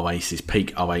of Oasis,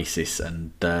 peak Oasis,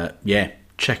 and yeah,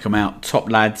 check them out. Top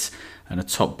lads and a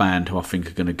top band who I think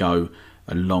are going to go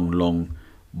a long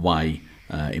way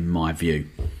in my view.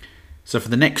 So for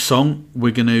the next song,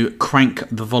 we're going to crank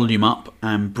the volume up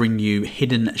and bring you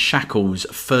Hidden Shackles'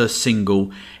 first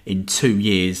single in 2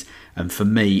 years, and for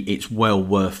me it's well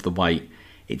worth the wait.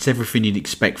 It's everything you'd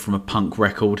expect from a punk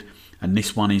record, and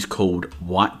this one is called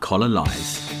White Collar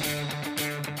Lies.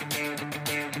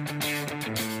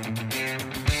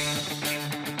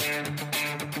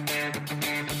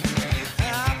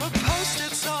 I put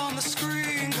post-its on the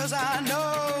screen 'cause I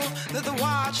know that they're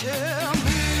watching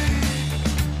me.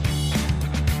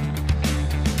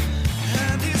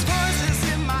 And these voices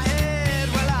in my head,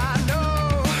 well, I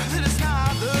know that it's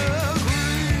not the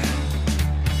green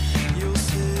you'll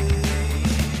see.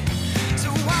 So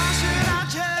why should I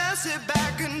just sit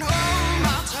back and hold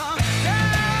my tongue?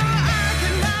 Now I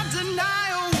cannot deny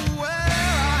where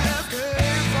I have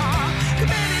came from.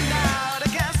 Committed now to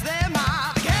guess them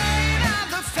out. Gain out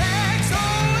the facts,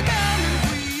 all coming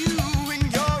for you and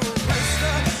your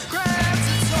aristocrats.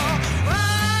 It's all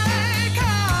white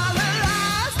collar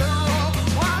lies, they're all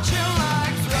watching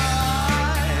like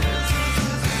flies.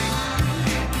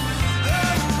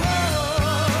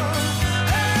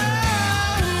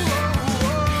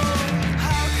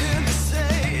 How can they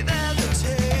say that they're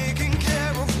taking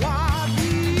care of what we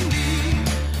need?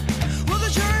 Well, the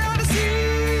jury are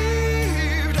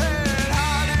deceived and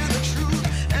hiding the truth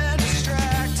and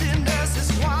distracting us is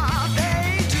what they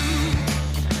do.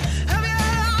 Have you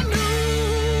had our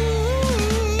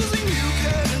news? And you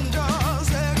can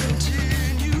endorse and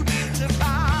continue to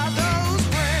buy those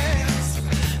brands.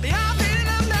 They are feeding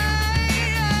them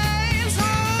names, so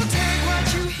take what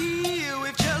you hear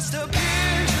with just a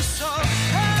pinch of salt.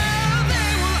 And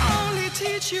they will only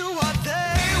teach you what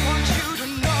they want you to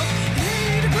know. You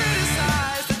need to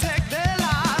criticize to take their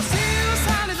lives. See you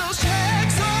signing those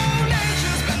checks. So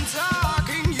nature's been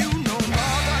talking. You know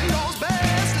mother knows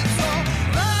best. It's all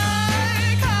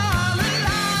right collar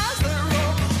lies. They're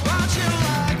all watching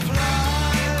like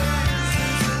flies.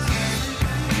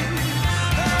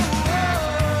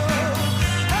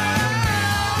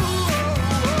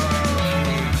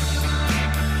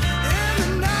 In the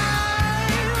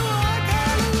night, what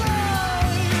color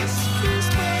lies? Please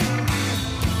make me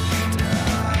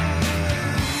die.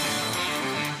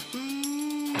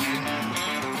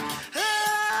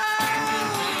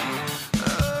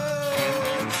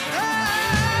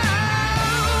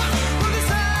 What they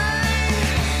say?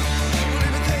 Well,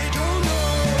 even they don't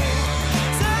know.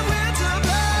 Say we're to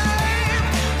blame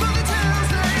for the tales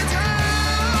they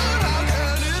tell. How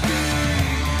can it be?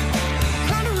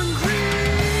 Thunder and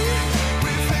greed,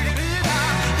 we figured it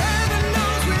out. Heaven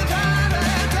knows without a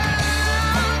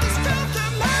doubt. The stuff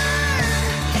that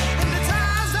made and the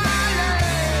ties I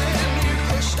laid, you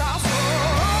pushed our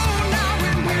soul. Now we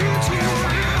need to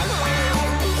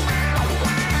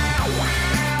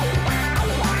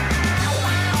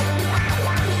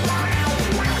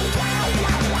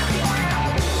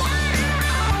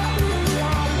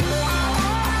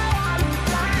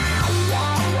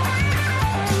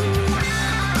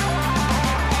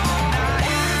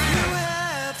If you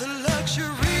have the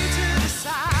luxury to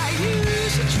decide, you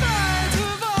should try to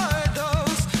avoid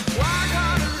those white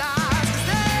collar lies, 'cause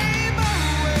they burn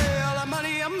away all our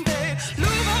money and pay.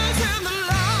 Loopholes in the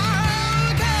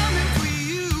law coming for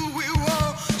you. We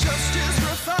want justice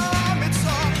reform. It's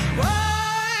all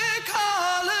white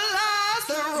collar lies.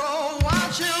 They're all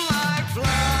watching like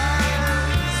flies.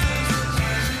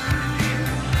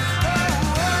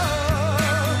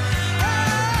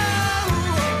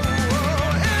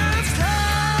 It's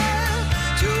time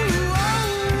to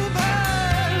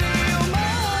open your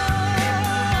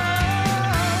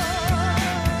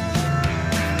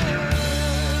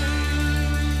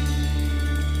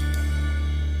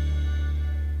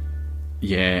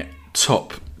Yeah,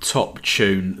 top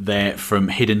tune there from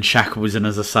Hidden Shackles, and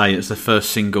as I say, it's the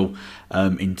first single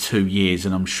in 2 years,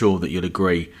 and I'm sure that you'll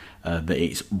agree that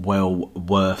it's well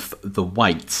worth the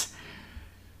wait.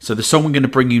 So the song we're going to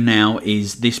bring you now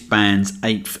is this band's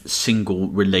 8th single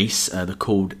release. They're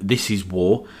called This Is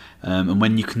War, and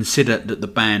when you consider that the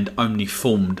band only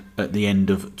formed at the end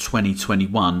of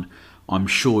 2021, I'm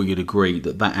sure you'd agree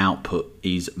that that output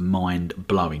is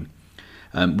mind-blowing.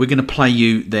 We're going to play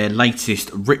you their latest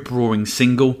rip-roaring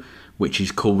single, which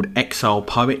is called Exile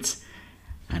Poet.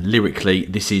 and lyrically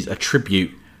this is a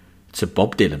tribute to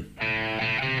Bob Dylan.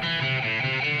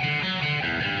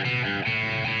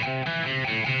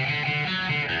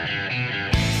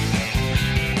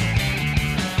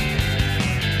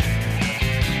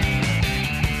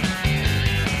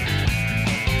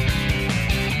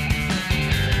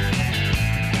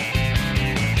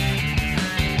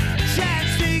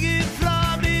 Transfigured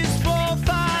from his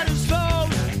forefathers'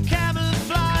 fold,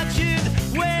 camouflaging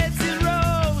weds and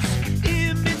rows.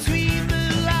 In between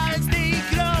the lines they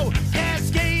grow,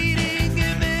 cascading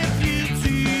in their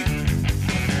beauty.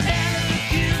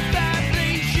 Elegant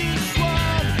vibrations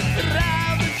swarm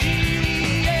around the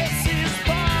GES's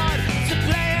pod to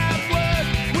play at work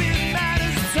with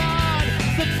matters taught.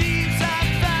 The thieves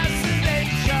have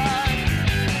fascination.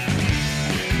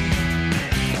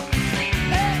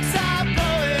 Exile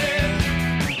poet,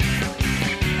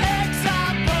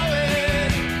 exile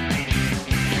poet,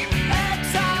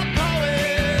 exile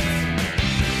poet.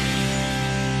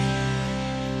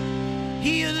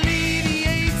 He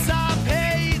alleviates our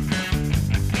pain.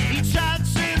 He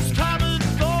transcends common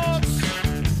thoughts.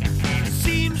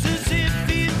 Seems as if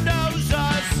he knows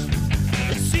us.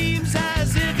 It seems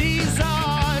as if he's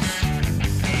ours.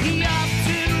 He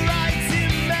often writes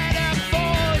in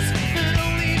metaphors that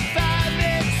only find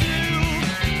their two.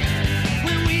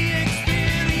 When we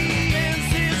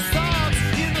experience his thoughts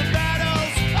in the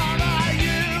battles of our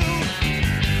youth.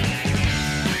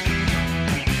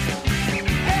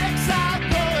 Exile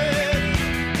poet,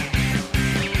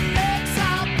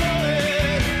 exile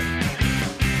poet,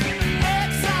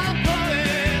 exile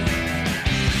poet.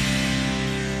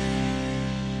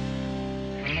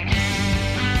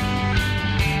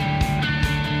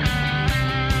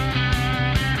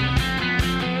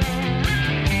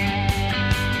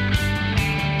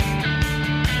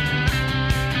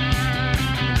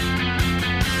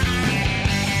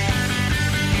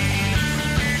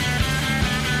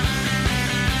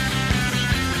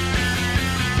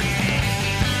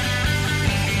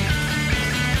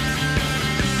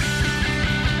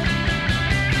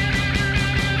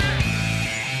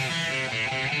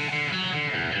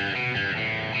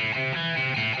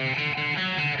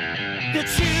 The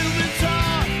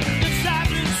Troubadour, the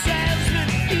traveling salesman,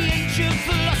 the ancient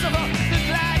philosopher, the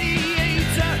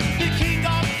gladiator, the king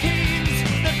of kings,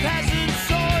 the peasant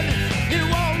son. It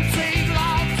won't take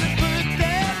long to put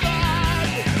them on.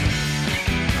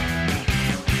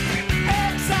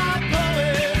 Exile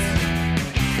poet,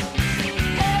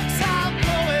 exile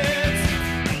poet,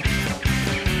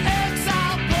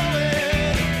 exile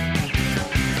poet.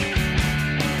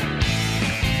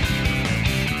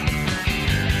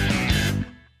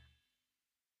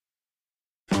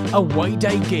 Away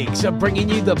Day Gigs are bringing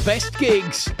you the best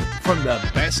gigs from the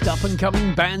best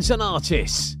up-and-coming bands and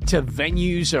artists to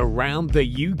venues around the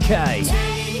UK.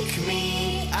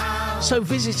 So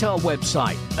visit our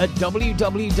website at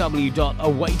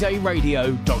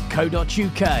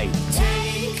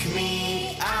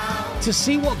www.awaydayradio.co.uk to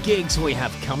see what gigs we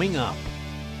have coming up.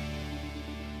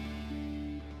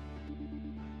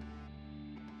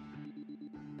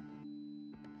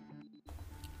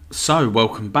 So,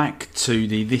 welcome back to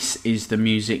the This Is The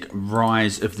Music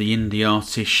Rise of the Indie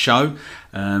Artist show.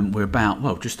 We're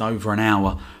about, just over an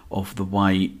hour of the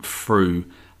way through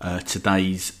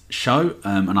today's show,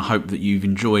 and I hope that you've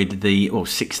enjoyed the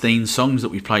 16 songs that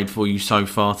we played for you so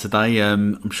far today.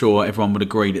 I'm sure everyone would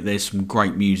agree that there's some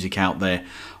great music out there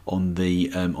on the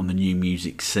new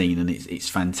music scene, and it's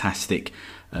fantastic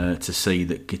to see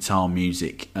that guitar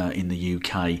music in the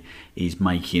UK is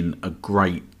making a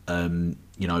great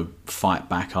fight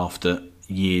back after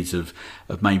years of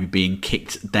maybe being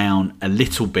kicked down a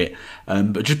little bit.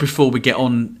 But just before we get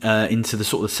on into the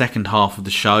sort of the second half of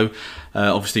the show,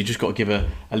 obviously just got to give a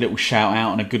little shout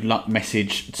out and a good luck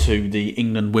message to the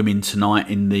England women tonight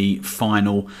in the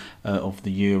final of the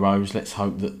Euros. Let's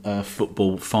hope that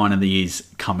football finally is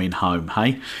coming home,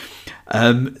 hey?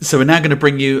 So we're now going to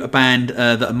bring you a band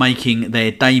that are making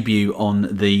their debut on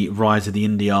the Rise of the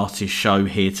Indie Artist show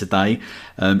here today.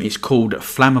 It's called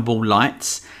Flammable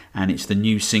Lights, and it's the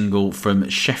new single from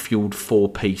Sheffield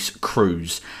four-piece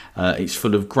Cruise. It's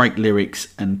full of great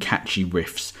lyrics and catchy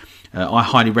riffs. I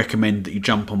highly recommend that you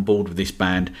jump on board with this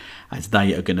band, as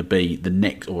they are going to be the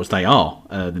next, or as they are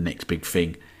the next big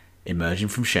thing emerging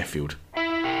from Sheffield.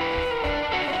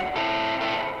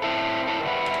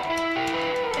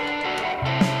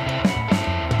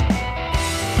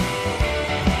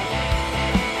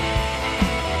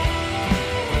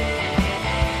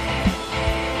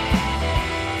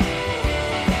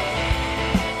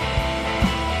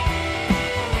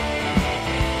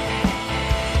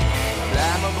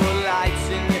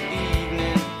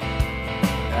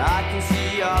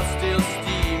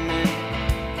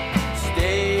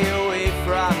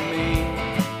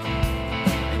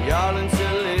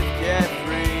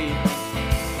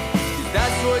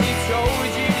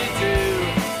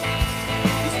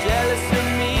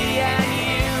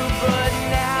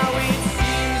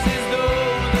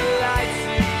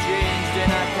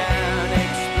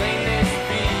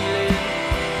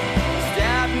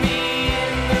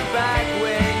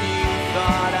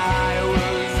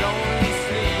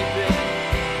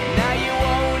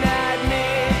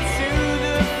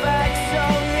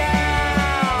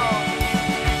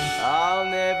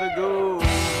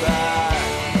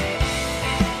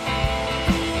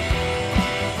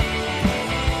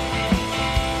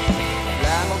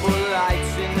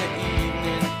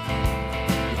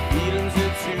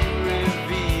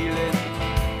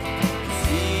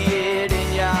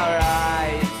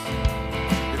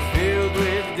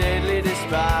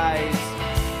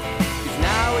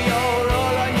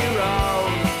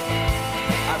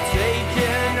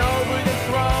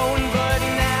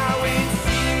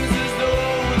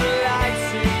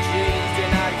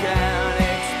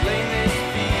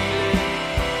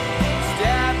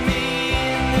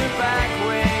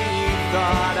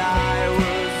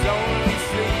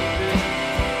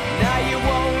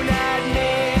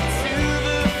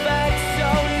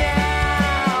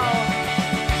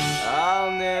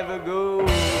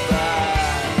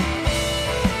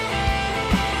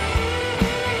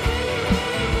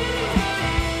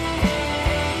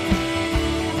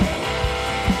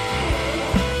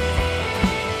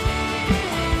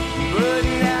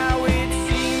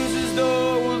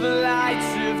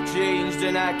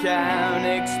 can't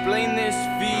explain this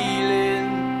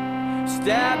feeling.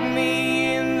 Stab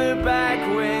me in the back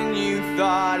when you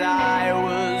thought I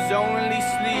was only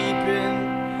sleeping.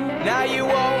 Now you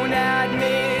won't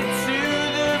admit to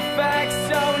the facts,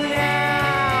 so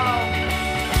now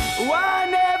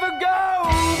I'll never go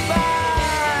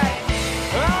back.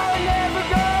 I'll never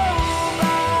go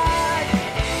back.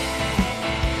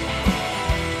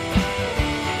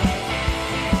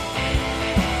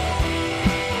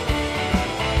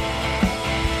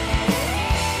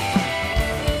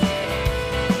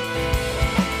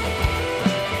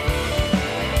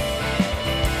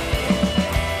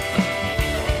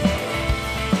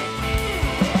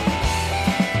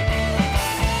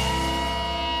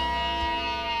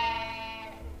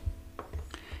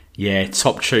 Yeah,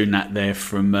 top tune that there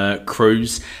from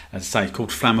Cruise. As I say, it's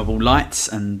called Flammable Lights,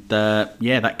 and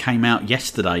yeah, that came out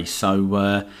yesterday.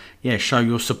 So yeah, show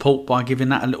your support by giving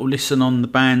that a little listen on the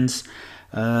band's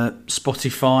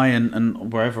Spotify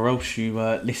and wherever else you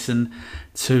listen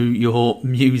to your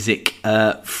music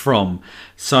from.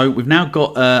 So we've now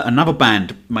got another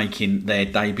band making their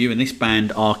debut, and this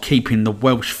band are keeping the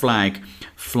Welsh flag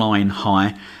flying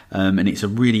high, and it's a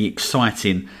really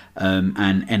exciting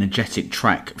and energetic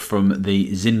track from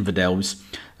the Zinfandels.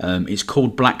 It's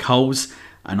called Black Holes,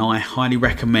 and I highly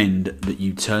recommend that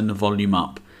you turn the volume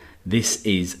up. This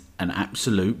is an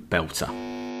absolute belter.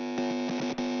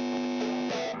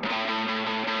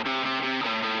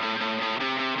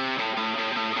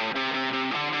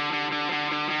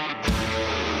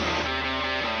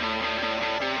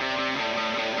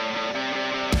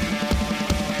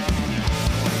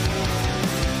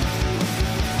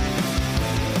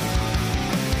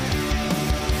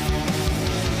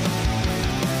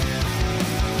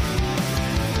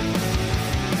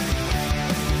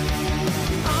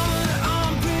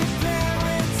 I'm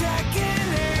preparing,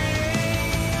 taking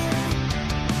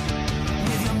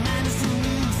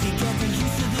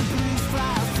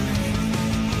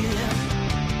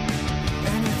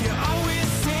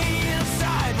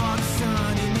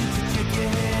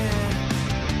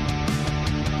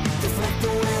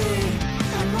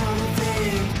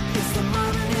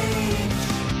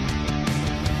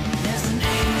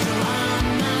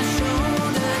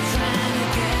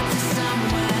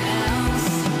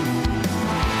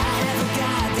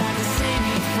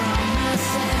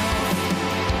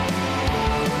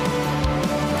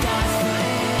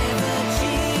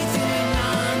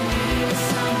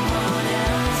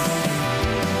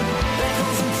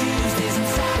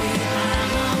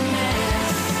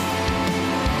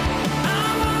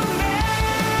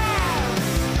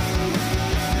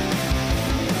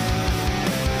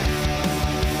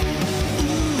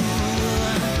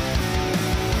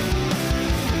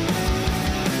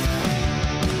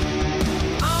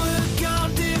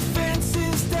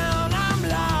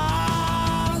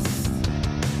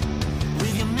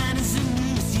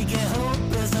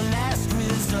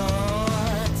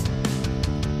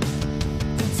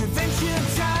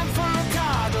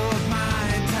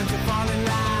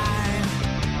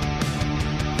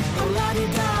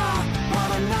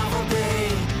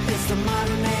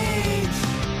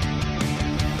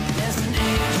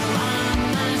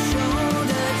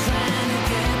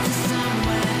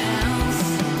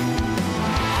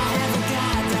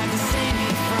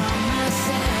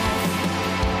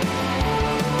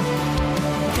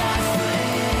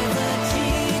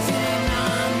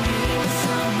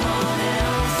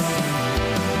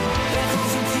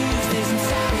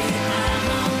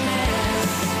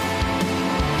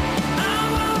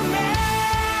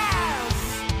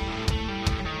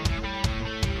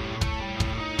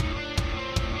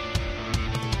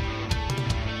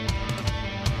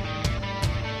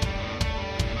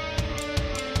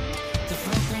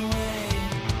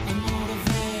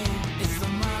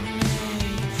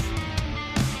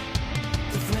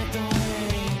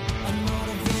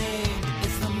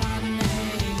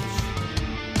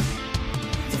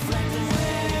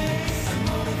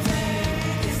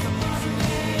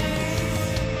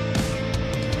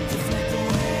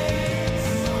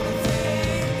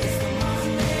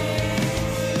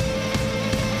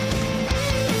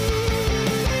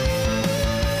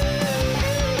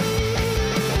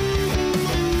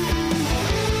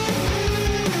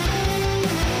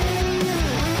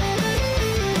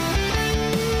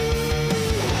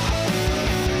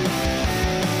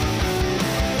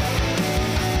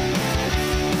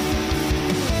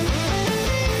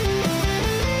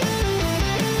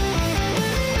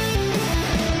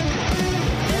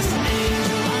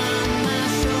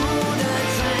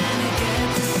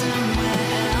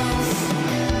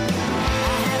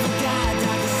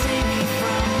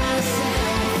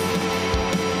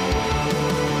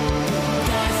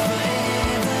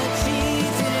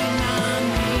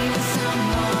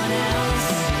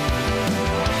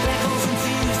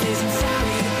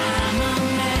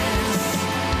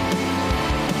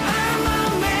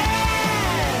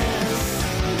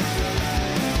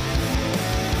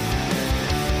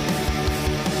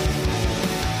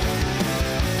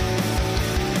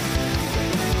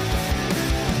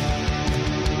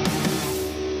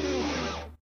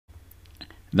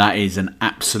That is an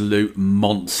absolute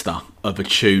monster of a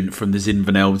tune from the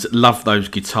Zinfandels. Love those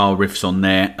guitar riffs on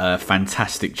there.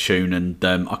 Fantastic tune, and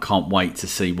I can't wait to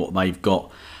see what they've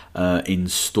got in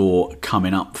store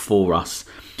coming up for us.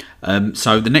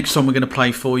 So the next song we're going to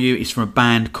play for you is from a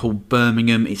band called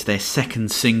Birmingham. It's their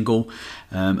second single,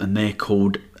 and they're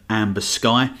called Amber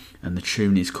Sky, and the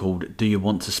tune is called Do You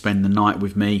Want to Spend the Night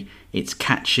With Me? It's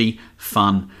catchy,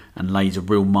 fun, and lays a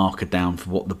real marker down for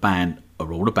what the band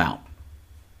are all about.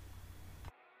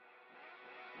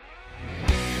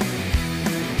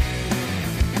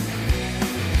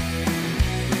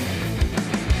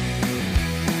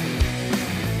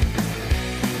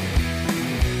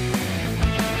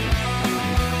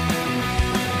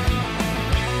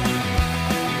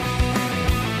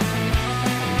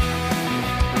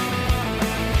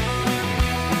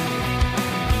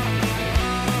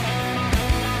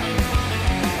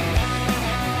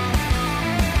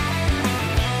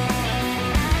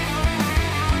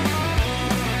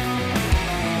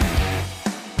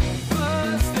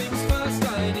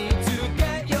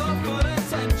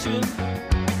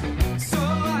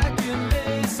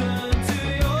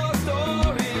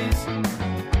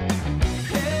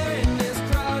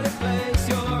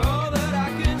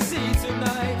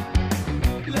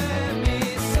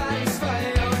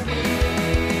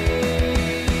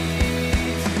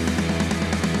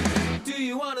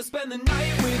 Spend the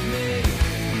night with me.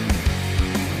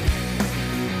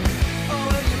 Oh,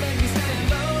 will you make me stay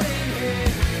alone in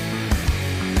here?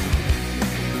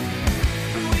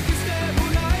 We can stay up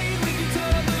all night, we can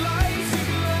turn on the lights. You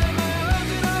can lay my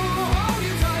arms and I will hold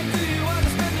you tight. Do you want to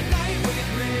spend the night with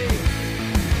me?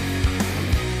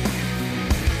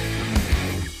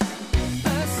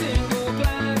 A single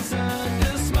glance and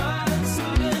a smile, and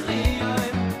suddenly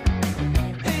I'm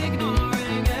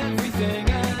ignoring everything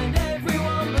and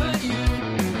everyone but you.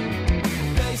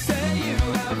 They say you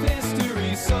have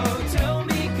history, so tell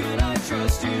me, can I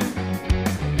trust you?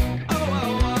 Oh,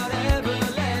 well, whatever,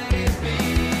 let it be.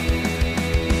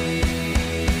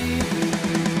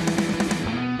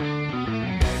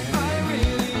 I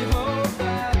really hope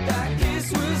that that kiss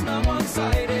was not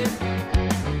one-sided.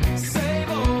 Save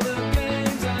all the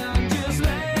games and just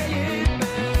lay it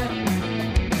bare.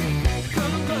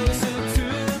 Come closer to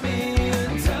me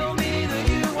and tell me that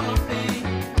you want me.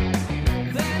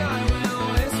 Then I will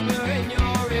whisper in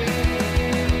your ear.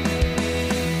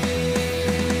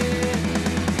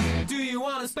 Do you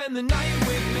want to spend the night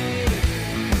with me?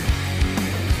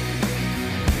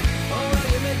 Or will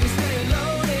you make me stay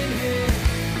alone in here?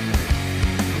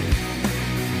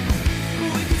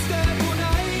 We can stay up all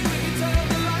night, we can turn on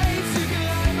the lights. You can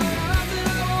light my arms and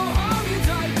I will hold you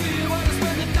tight. Do you want to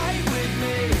spend the night with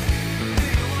me? Do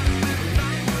you want to spend the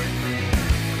night with me?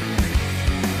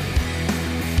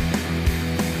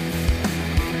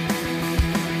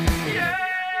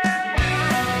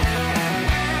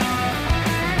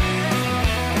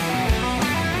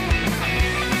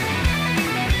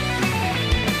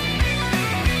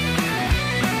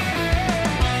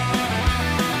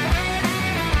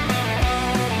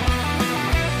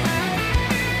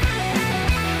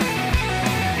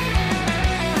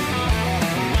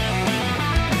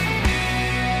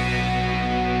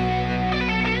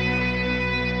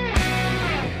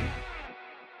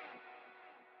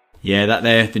 Yeah, that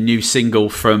there, the new single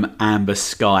from Amber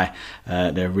Sky.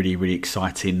 They're a really, really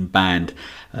exciting band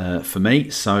for me.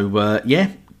 So,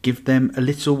 yeah, give them a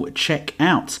little check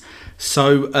out.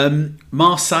 So,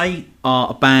 Marseille are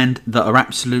a band that are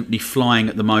absolutely flying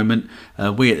at the moment.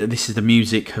 We at This Is The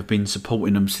Music have been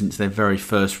supporting them since their very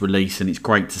first release, and it's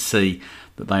great to see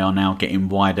that they are now getting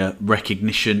wider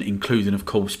recognition, including, of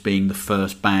course, being the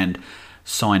first band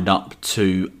signed up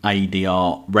to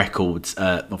ADR Records,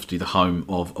 obviously the home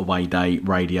of Away Day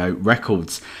Radio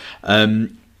Records. As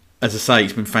I say,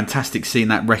 it's been fantastic seeing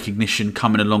that recognition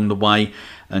coming along the way,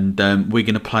 and we're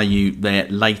going to play you their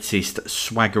latest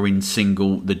swaggering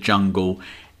single, The Jungle,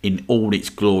 in all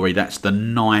its glory. That's the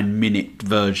 9-minute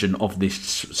version of this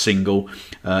single.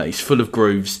 It's full of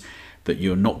grooves that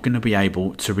you're not going to be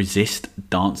able to resist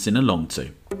dancing along to.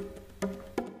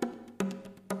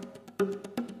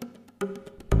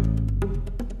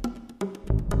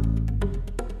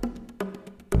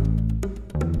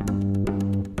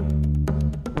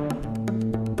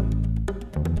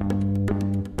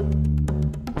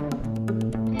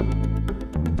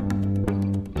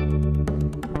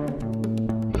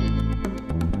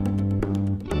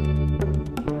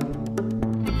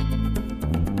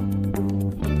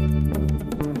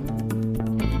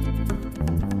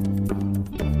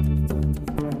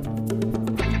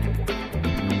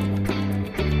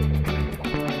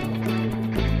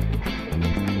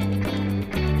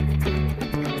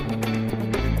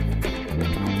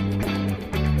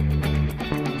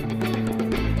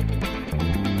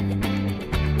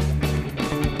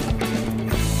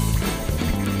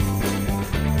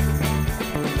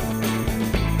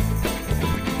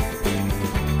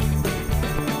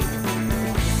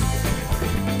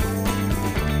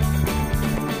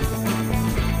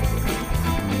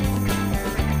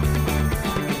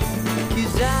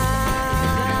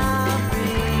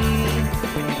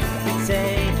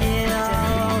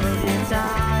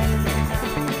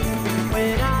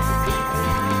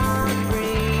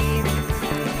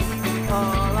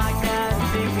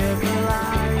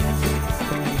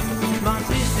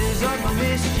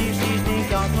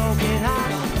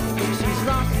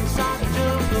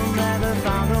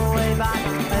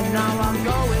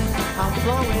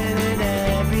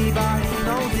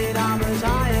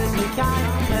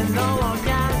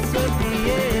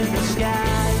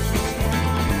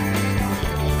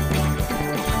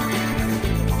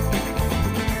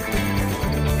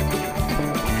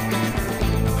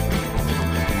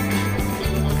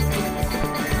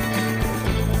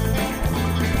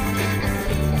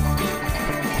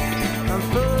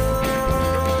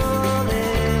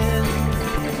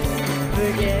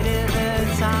 getting the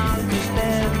time to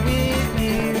spend with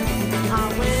you. I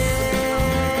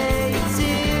wait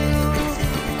till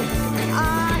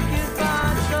I could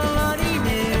find somebody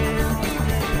new.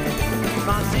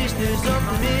 My sister's up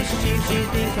for mischief, she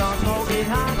thinks I'm smoking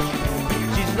hatch.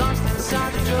 She's lost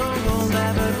inside the jungle,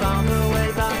 never found her way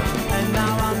back. And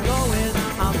now I'm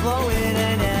flowing,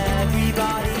 and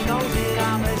everybody knows it.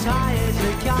 I'm as high as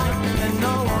a kite, and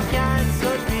no one can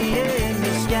touch me in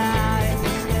the sky.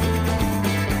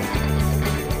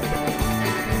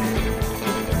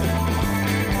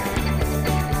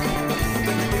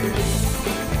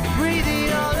 Breathe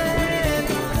it all in,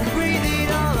 breathe it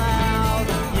all out.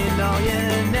 You know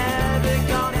you're never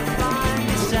gonna find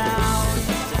this out.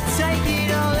 Take it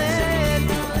all in,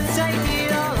 take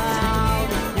it all out.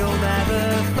 You'll never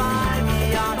find me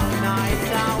on a night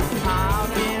out. I've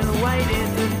been waiting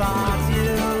for far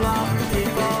too long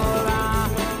before I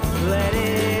let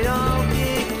it all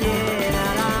kick in.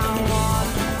 And I want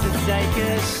to take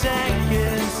a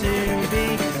second to be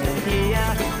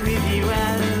here with you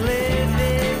and live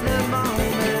in the moment.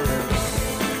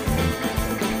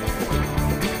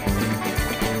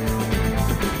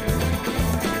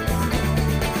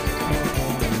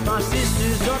 My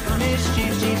sister's up to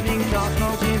mischief, she's been caught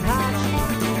smoking hatch.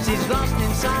 She's lost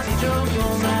inside the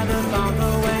jungle, never found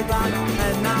her way back.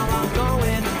 And now I'm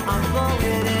flowing,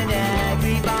 and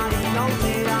everybody knows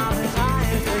it. I'm as high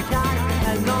as a kite,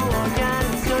 and no one can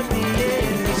touch me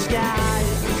in the sky.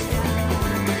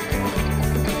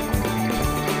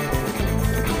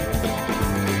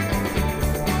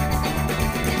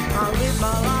 I live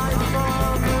my life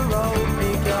on the road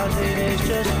because it is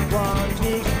just one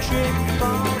big trip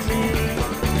for me.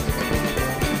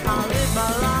 I live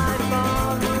my life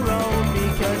on the road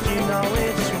because you know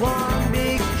it's one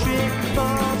big trip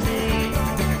for me.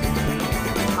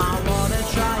 I wanna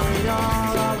try it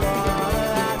all, I wanna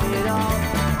have it all.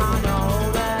 I know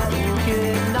that you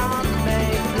cannot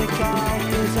make the call,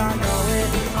 'cause I know it,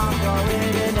 I'm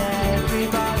flowing, and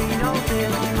everybody knows it.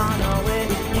 I know it,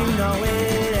 you know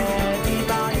it,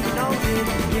 everybody knows it.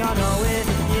 You know it,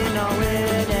 you know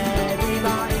it,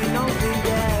 everybody knows it.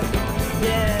 Yeah,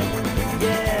 yeah,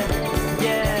 yeah,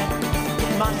 yeah.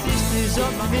 My sister's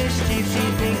up for mischief, she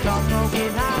thinks I'm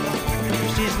smoking hot.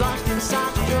 She's lost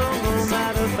inside the jungle,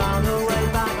 never found her way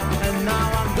back. And now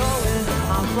I'm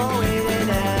flowing, and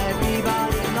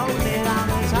everybody knows it. I'm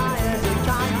as high as a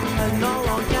kite, and no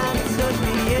one can touch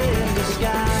me in the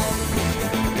sky.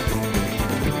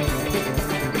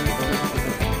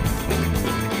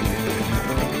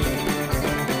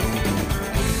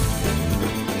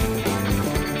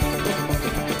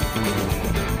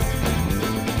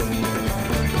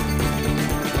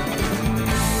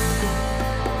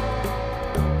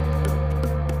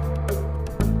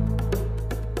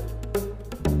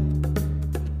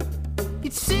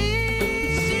 It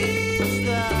seems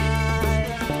that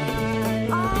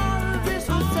all of this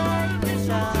will take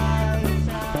time.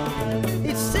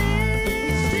 It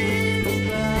seems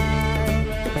that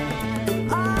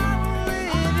I'm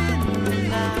living the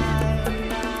night.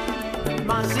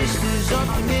 My sister's up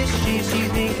to mischief,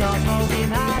 she's been caught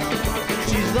smoking hot.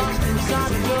 She's lost inside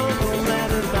the jungle,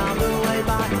 never found her way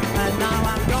back. And now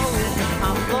I'm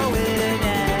flowing, and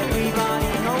everybody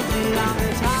knows it. I'm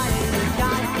as high as a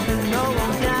kite, and no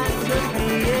one can touch me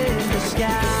in the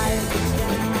sky.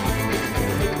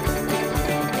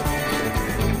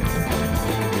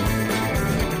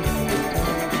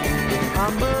 I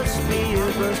must be a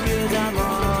bus 'cause I'm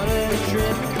on a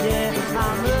trip, yeah. I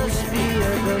must be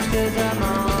a bus 'cause I'm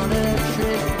on a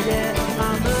trip, yeah.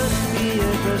 I must be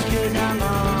a bus 'cause I'm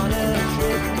on a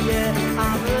trip, yeah.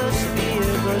 I must be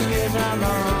a bus 'cause I'm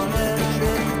on a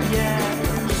trip, yeah.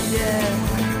 Yeah,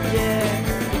 yeah,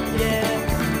 yeah,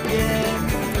 yeah,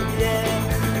 yeah,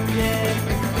 yeah,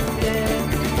 yeah.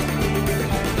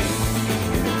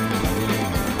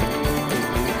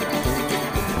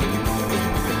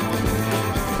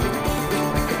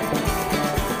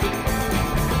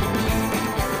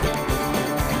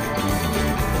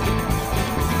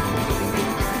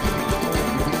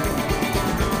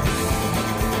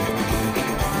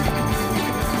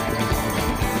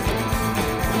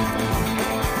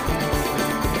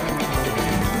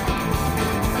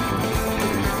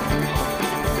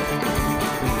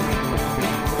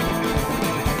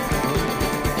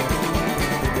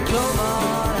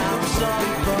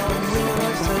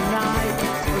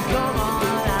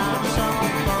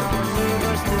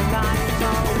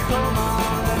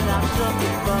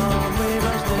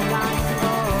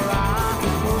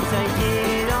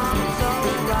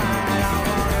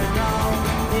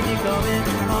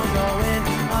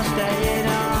 staying,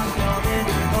 I'm coming,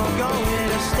 I'm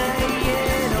going, I'm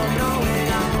staying, I'm knowing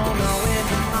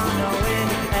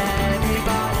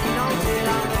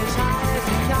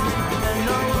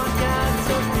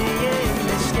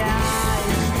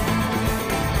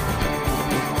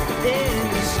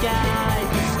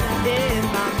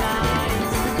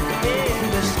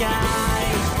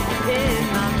skies, in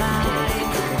my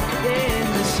mind, in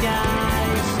the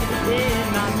skies, in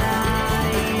my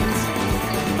mind.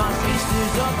 My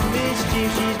sister's up for mischief,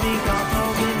 she's been caught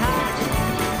smoking hot.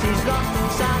 She's lost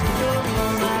inside the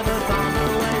jungle, never found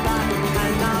her way back.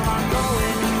 And now I'm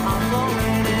going,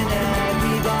 and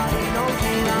everybody knows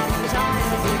me. I'm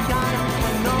tired of kind,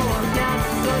 and no one can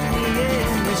touch me in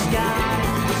the sky.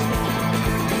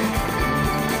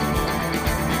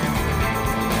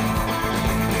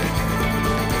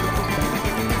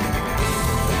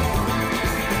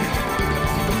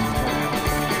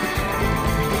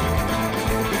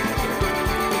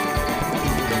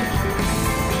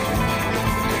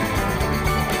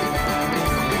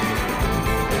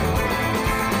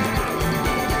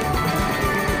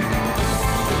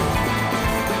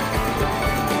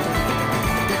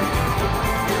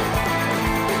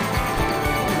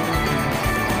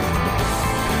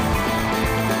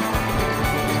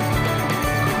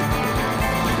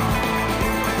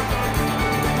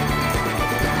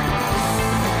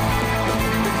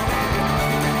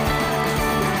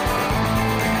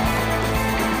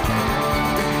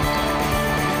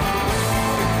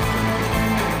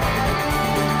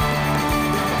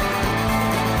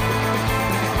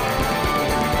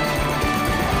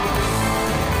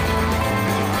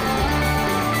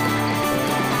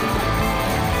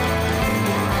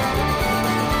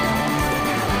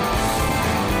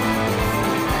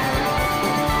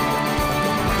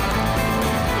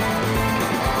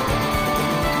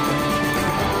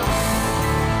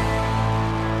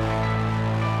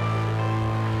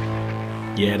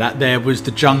 Yeah, that there was The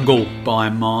Jungle by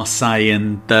Marseille,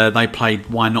 and they played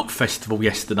Why Not Festival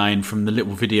yesterday, and from the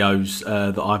little videos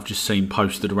that I've just seen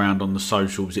posted around on the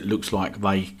socials, it looks like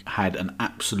they had an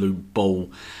absolute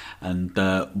ball and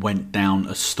went down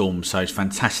a storm, so it's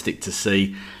fantastic to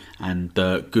see, and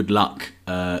good luck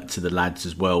to the lads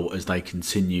as well as they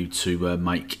continue to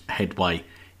make headway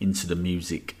into the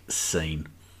music scene.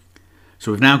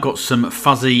 So we've now got some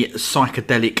fuzzy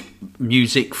psychedelic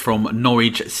music from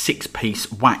Norwich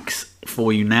 6-piece Wax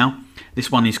for you now.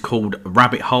 This one is called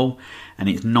Rabbit Hole, and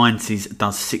it's 90s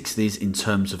does 60s in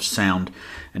terms of sound,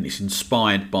 and it's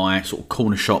inspired by sort of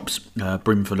corner shops,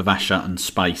 Brimful of Asher and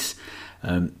Space.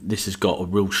 This has got a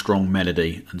real strong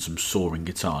melody and some soaring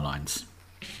guitar lines.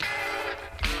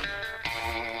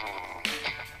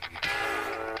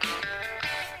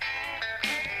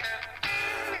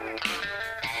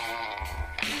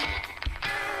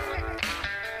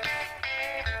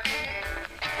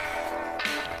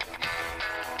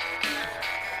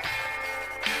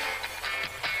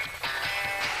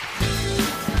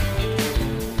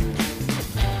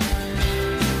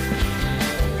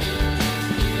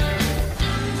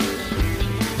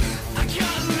 I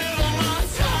got a little more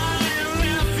time.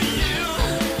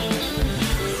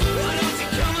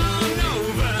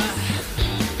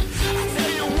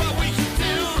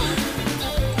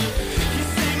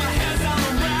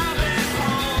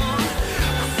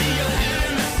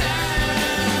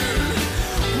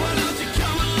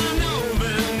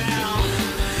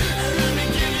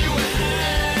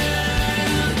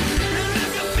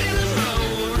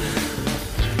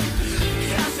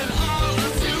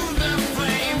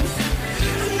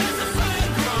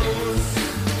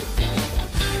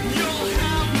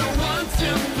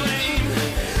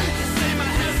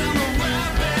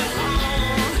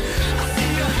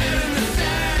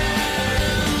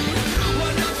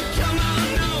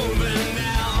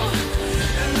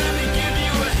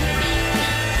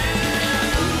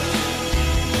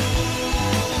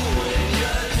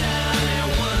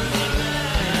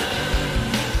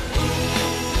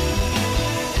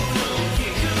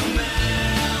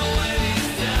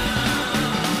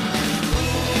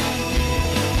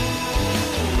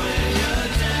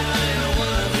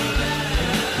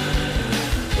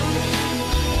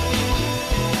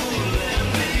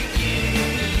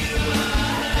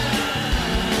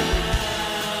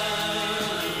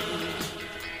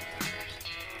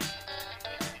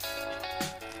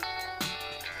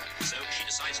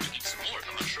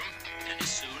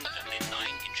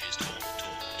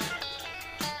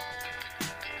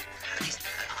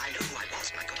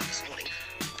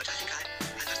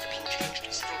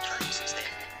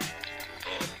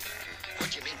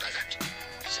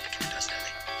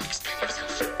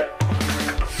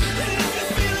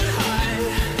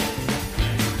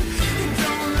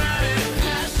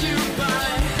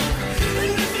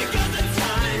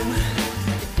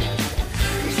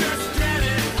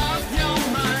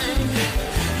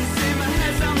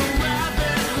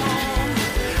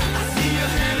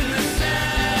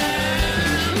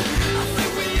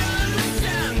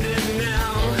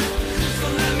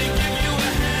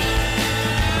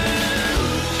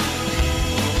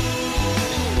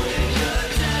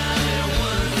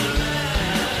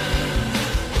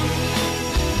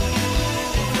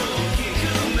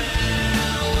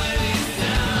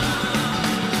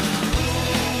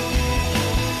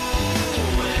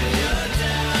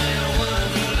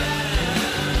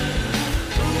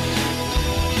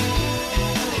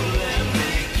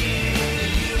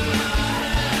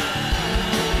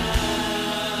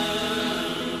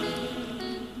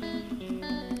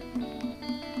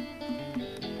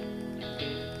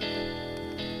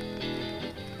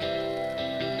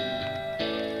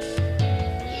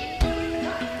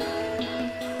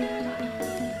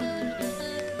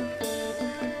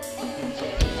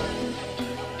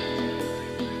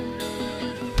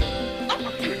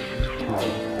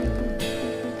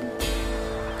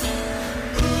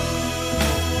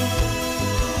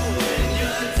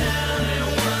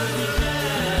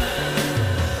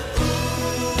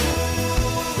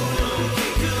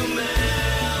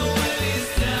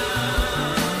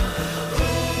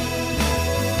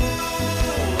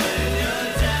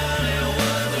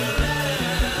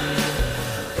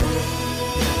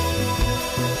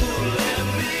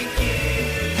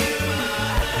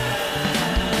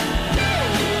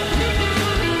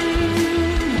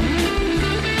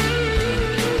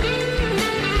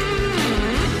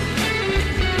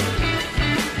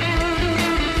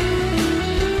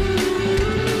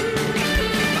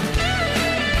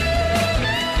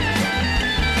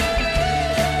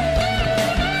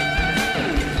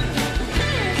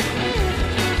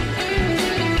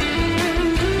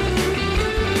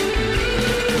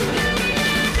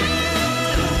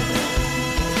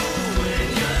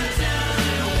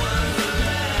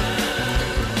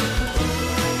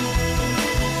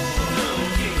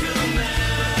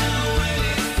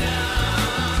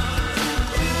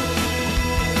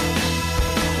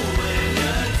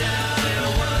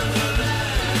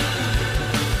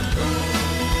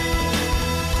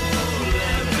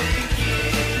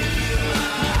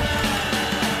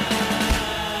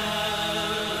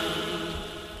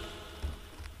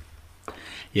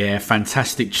 Yeah,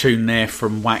 fantastic tune there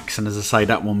from Wax, and as I say,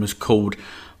 that one was called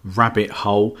Rabbit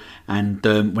Hole. And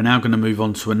we're now going to move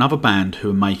on to another band who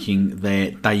are making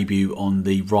their debut on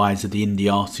the Rise of the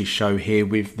Indie Artist show here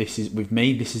with This Is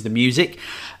the Music.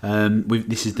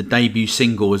 This is the debut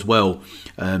single as well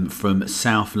from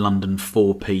South London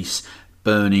four-piece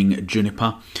Burning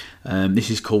Juniper. This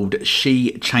is called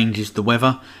She Changes the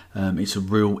Weather. It's a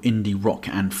real indie rock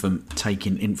anthem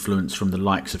taking influence from the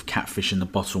likes of Catfish and the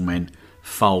Bottlemen,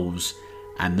 Foals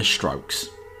and the Strokes.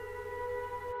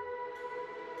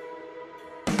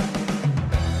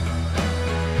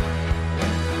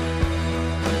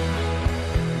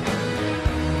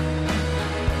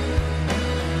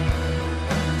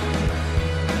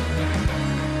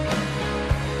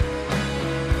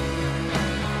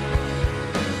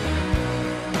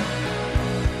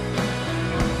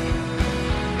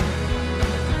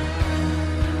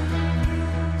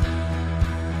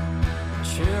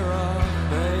 Cheer up,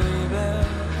 baby.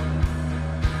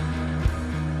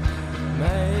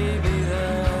 Maybe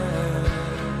there's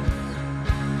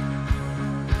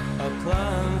a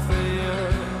plan for you.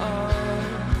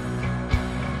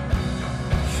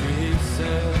 She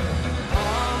said,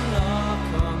 I'm not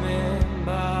coming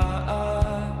back,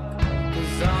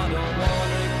 'cause I don't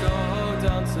wanna go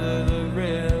down to the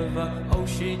river. Oh,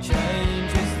 she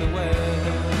changes the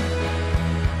weather.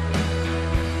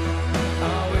 I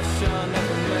wish I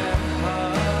never met her.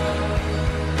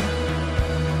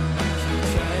 She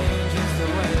changes the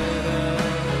weather.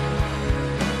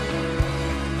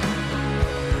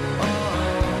 Oh,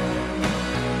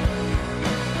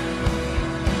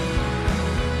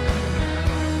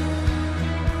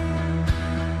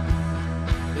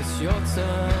 it's your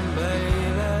turn,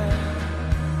 baby.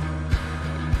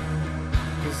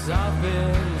 'Cause I've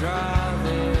been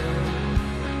driving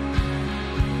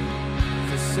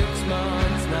for 6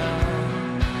 months now.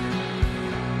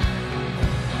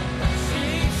 She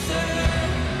said,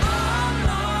 I'm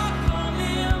not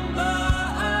coming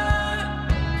back,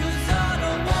 'cause I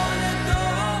don't wanna go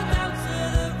down to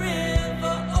the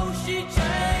river. Oh, she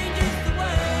changes the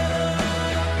weather.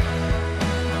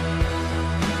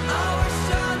 I wish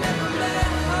I never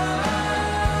met her.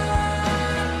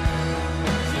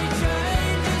 She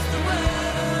changes the weather.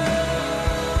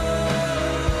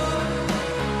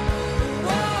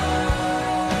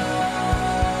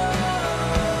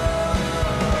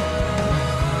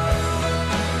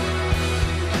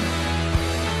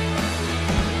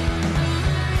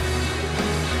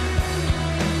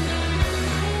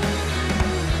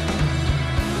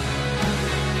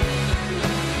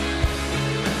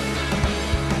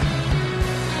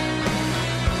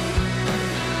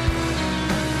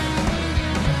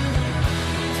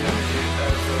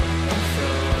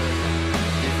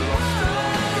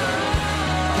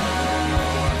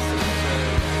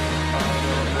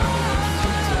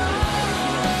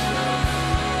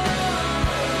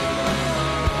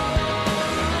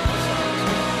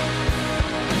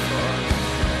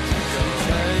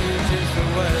 Changes the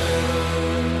weather.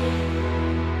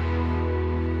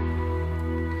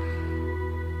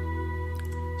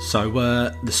 So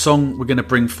the song we're going to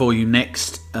bring for you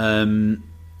next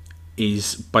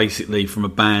is basically from a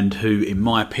band who, in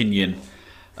my opinion,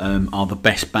 are the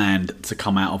best band to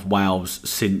come out of Wales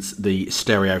since the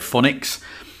Stereophonics.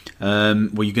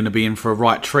 Well, you're going to be in for a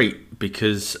right treat,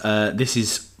 because this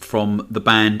is from the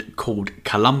band called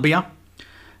Columbia,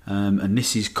 and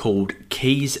this is called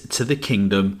Keys to the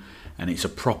Kingdom, and it's a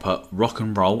proper rock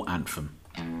and roll anthem.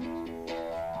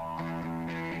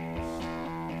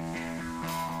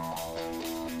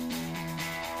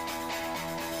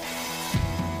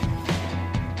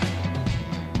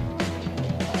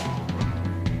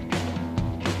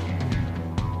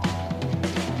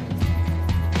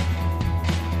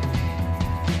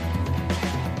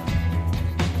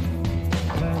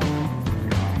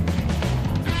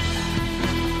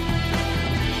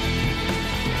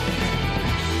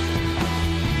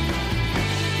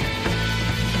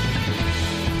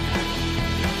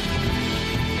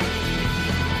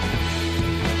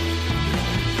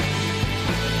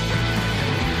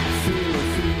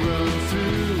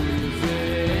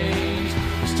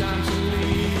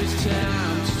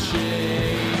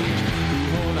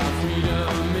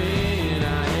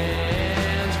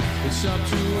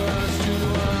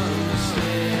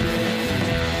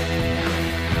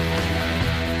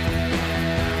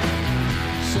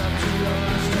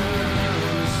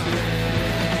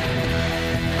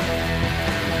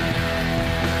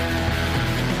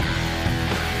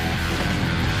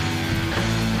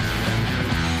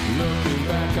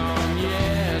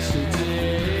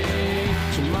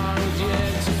 Tomorrow's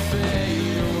yet to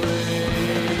fade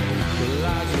away. The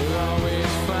lights will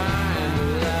always find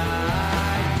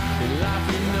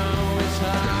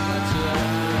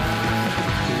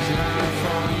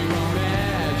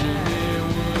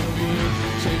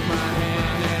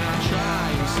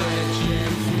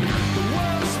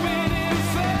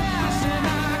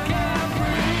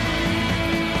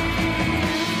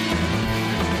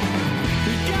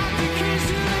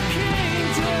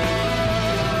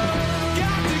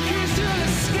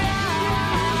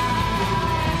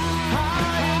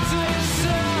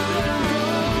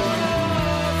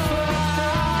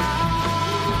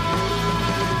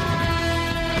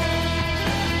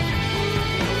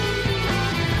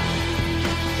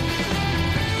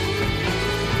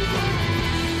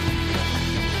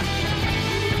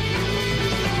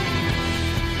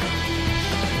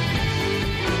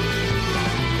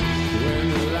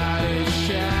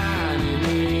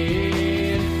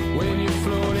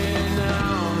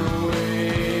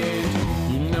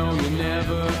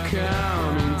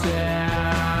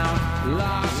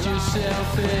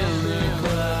myself in the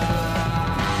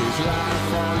clouds. Is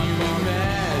life all you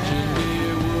imagined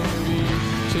it would be?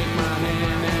 Take my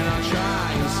hand and I'll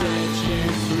try and set you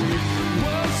free.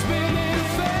 World's spinning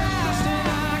fast and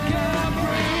I can't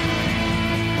breathe.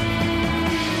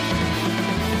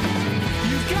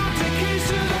 You've got the keys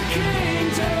to the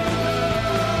kingdom.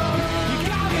 You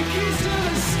got the keys to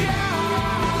the sky.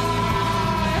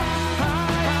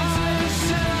 High to the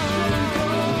sun and go,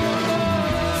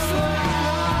 fly.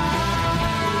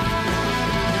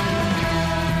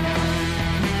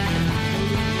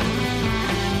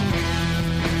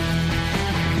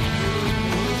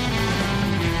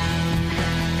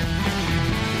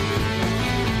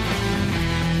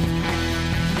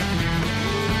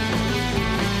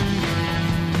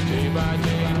 Day by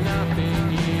day, nothing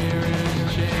here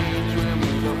has changed. When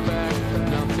we look back,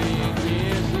 nothing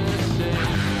is the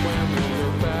same. When we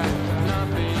look back,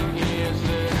 nothing is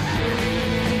the same.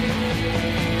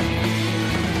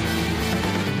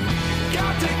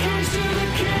 Got the keys to the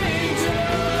kingdom.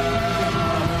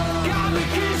 Got the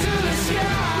keys to the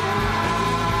sky.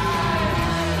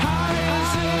 High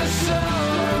as the sun.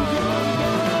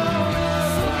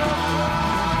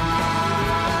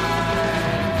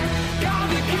 Got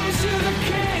the keys to the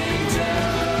kingdom.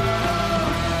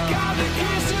 Got the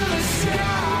keys to the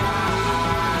sky.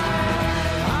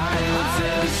 High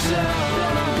until the sun.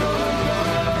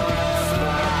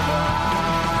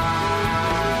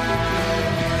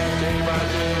 Day by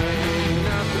day,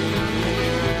 nothing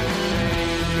here has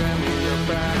changed. When we look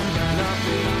back,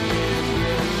 nothing is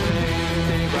the same.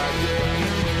 Day by day,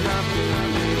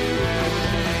 nothing here has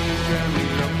changed. When we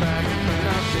look back,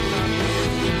 nothing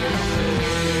is the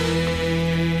same.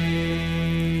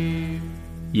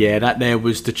 Yeah, that there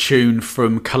was the tune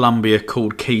from Columbia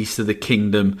called Keys to the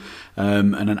Kingdom,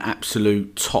 and an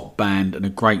absolute top band and a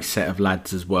great set of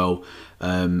lads as well.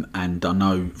 And I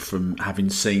know from having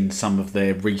seen some of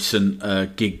their recent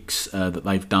gigs that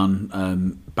they've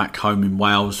done back home in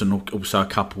Wales, and also a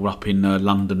couple up in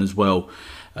London as well,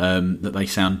 that they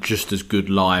sound just as good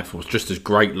live, or just as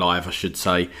great live, I should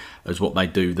say, as what they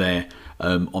do there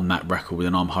on that record.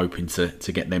 And I'm hoping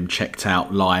to get them checked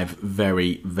out live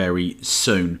very, very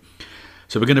soon.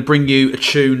 So we're going to bring you a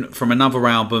tune from another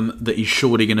album that is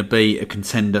surely going to be a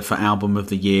contender for Album of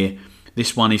the Year.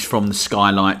 This one is from the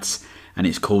Skylights, and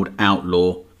it's called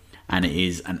Outlaw, and it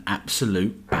is an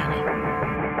absolute banger.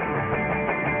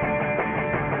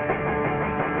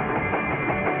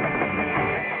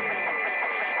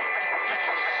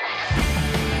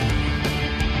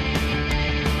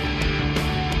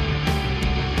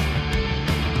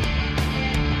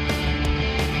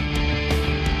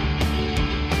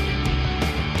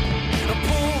 A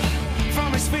pull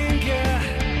from his finger,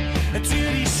 a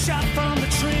dirty shot from the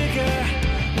trigger.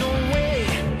 No way,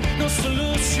 no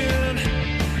solution.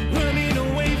 Running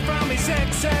away from his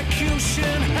execution.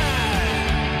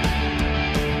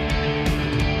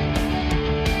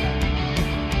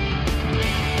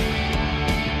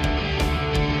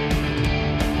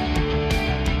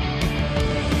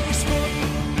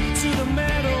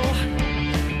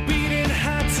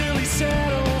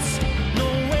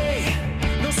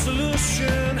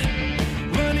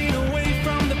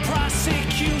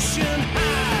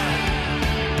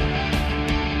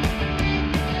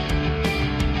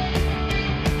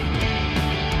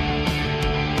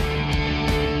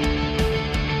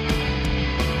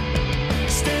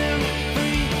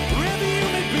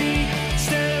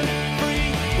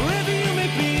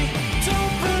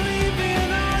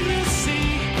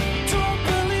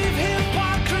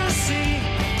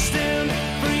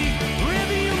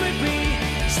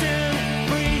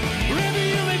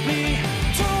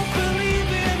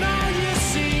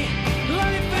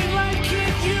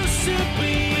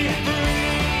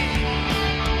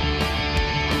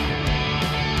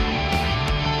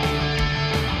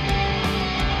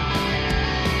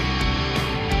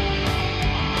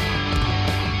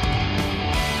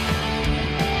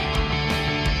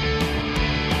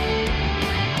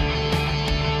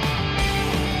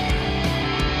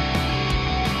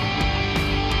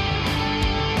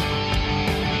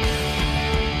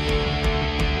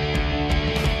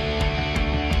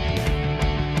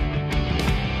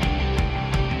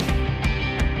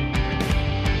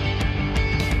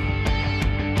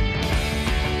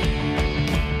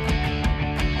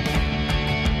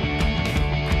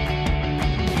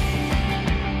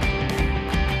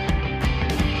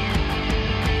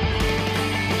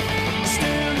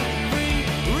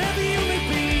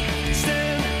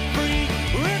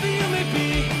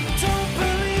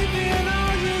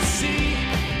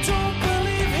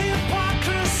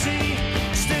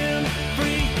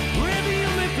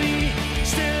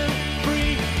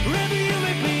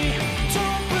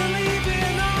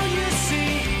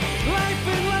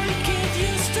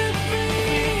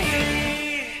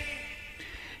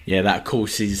 Yeah, that of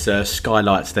course is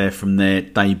Skylights there from their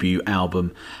debut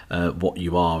album, What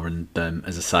You Are, and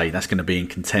as I say, that's going to be in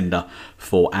contender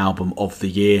for Album of the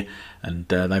Year. And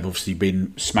they've obviously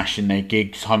been smashing their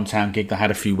gigs, hometown gig they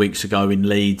had a few weeks ago in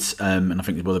Leeds, and I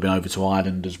think they've been over to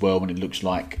Ireland as well, and it looks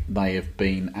like they have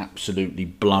been absolutely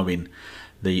blowing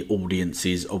the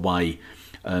audiences away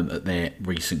at their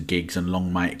recent gigs, and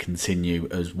long may it continue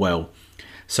as well.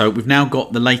 So we've now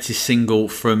got the latest single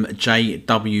from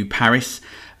J.W. Paris.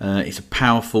 It's a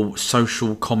powerful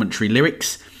social commentary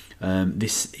lyrics.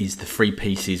 This is the Three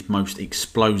Pieces' most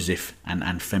explosive and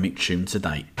anthemic tune to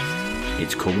date.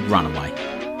 It's called Runaway.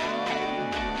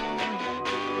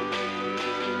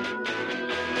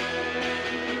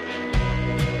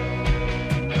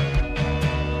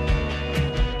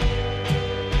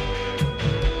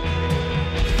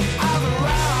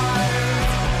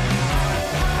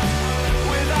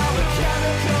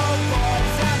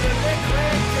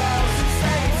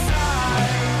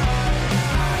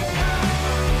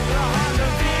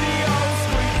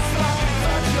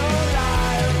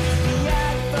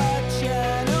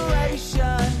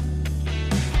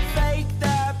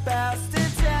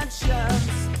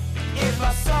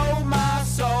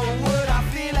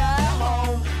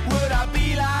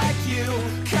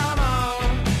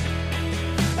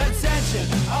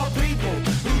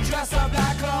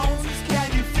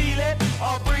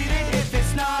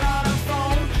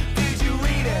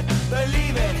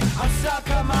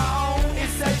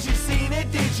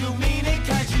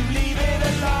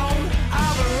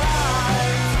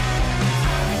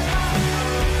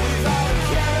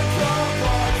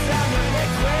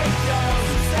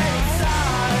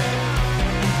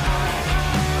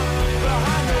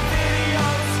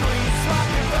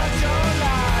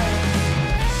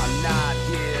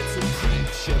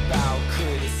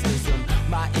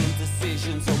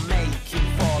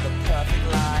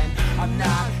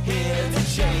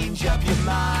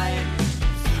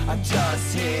 I'm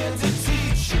just here to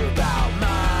teach you about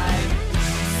mine.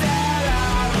 Sell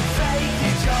out and fake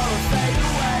it, you'll fade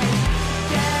away.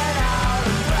 Get out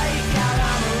and break out,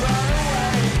 I'm a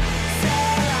runaway.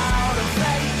 Sell out and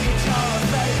fake it, you'll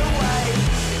fade away.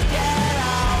 Get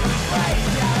out and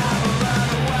break out, I'm a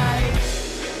runaway.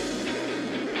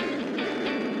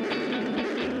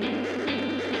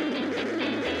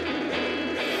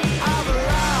 I've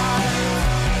arrived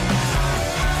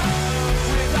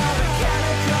with all the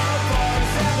chemical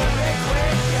bombs and the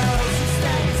liquid girls who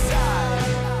stand inside.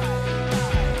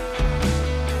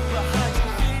 Behind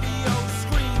your video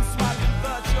screen, swiping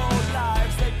virtual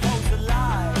lives, they pose a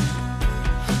lie.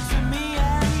 To me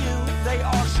and you, they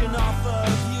auction off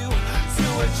of you to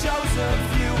a chosen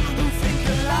few who think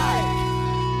alike.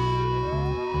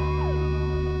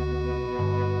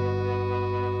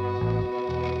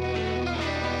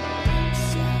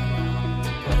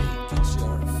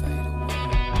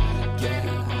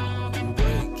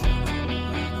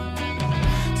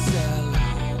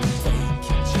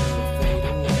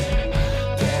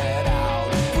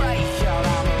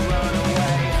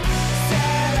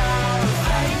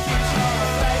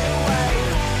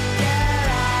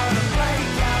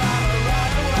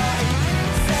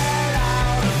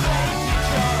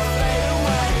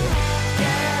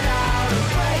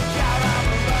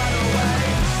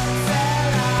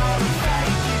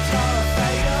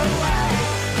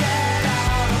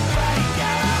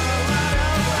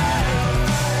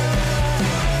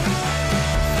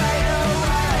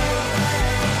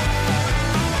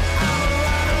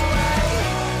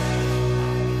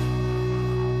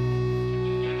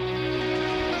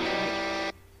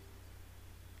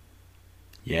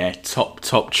 Yeah,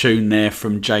 top tune there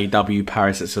from J.W.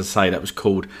 Paris. As I say, that was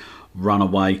called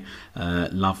Runaway.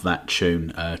 Love that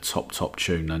tune. Top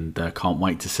tune, and can't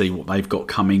wait to see what they've got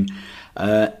coming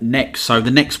next. So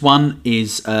the next one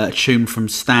is a tune from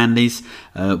Stanley's.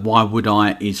 Why Would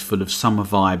I is full of summer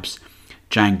vibes,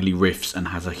 jangly riffs, and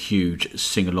has a huge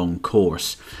sing-along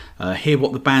chorus. Hear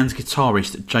what the band's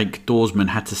guitarist Jake Dorsman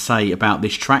had to say about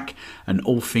this track and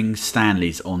all things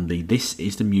Stanley's on the This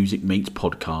Is The Music Meets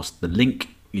podcast. The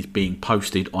link is being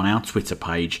posted on our Twitter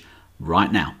page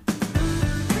right now.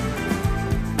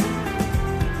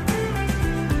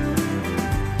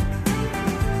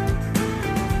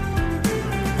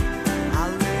 I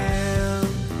let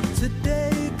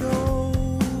today go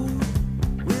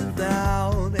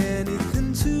without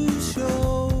anything to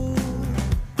show.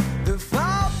 If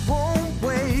I won't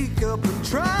wake up and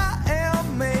try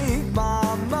and make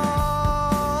my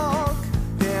mark,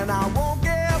 then I won't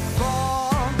get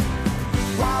far.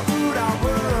 Why would I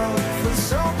work for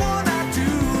someone I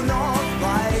do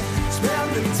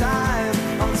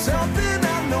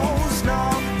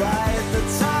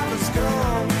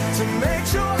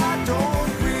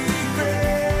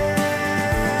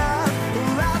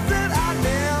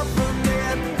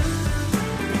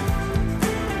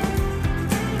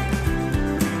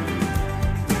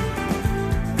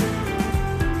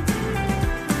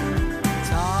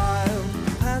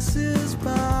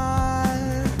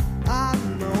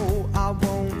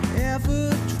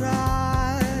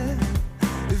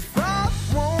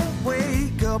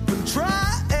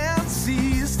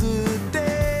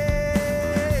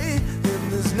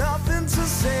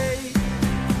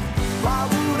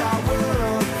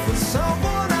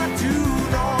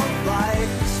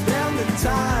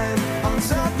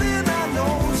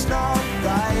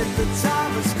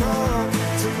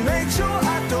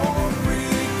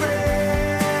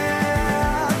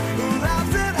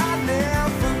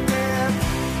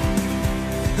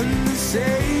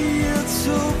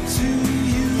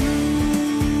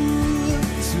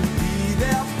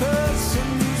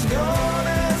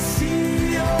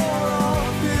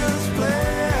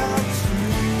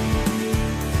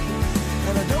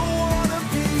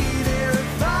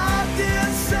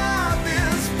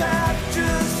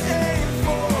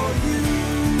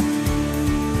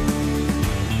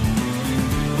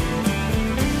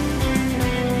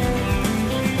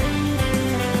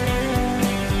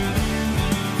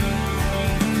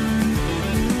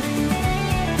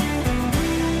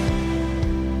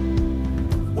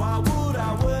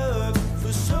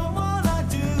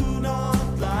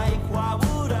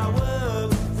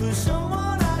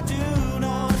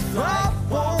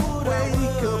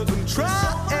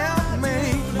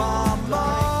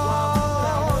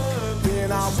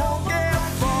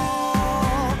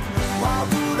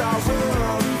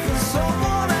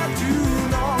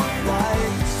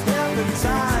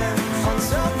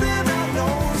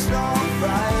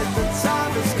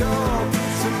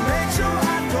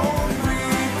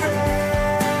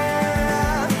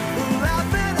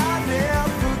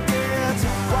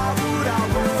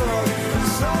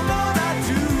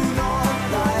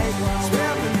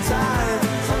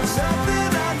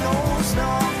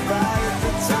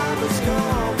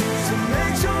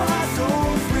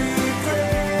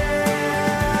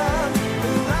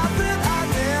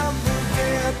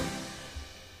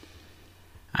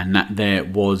And that there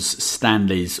was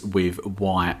Stanley's with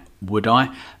Why Would I?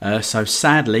 So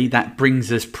sadly, that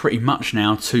brings us pretty much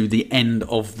now to the end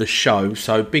of the show.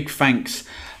 So big thanks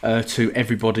to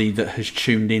everybody that has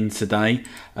tuned in today.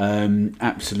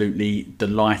 Absolutely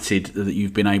delighted that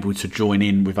you've been able to join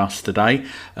in with us today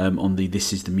on the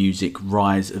This Is The Music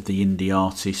Rise of the Indie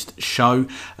Artist show.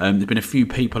 There's been a few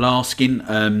people asking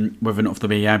whether or not they'll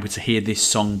be able to hear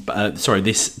this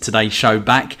this today's show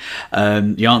back.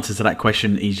 The answer to that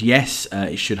question is yes.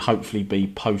 It should hopefully be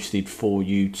posted for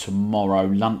you tomorrow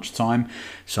lunchtime.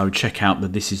 So check out the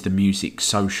This Is The Music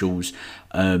socials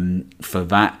for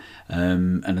that.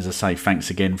 And as I say, thanks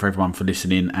again for everyone for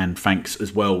listening, and thanks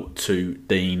as well to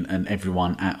Dean and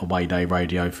everyone at Away Day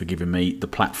Radio for giving me the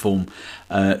platform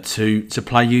to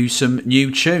play you some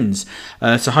new tunes.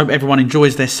 So I hope everyone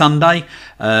enjoys their Sunday.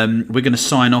 We're going to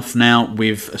sign off now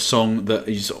with a song that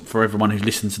is, for everyone who's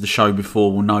listened to the show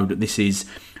before will know that this is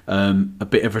a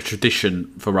bit of a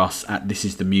tradition for us at This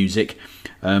Is The Music.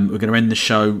 We're going to end the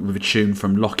show with a tune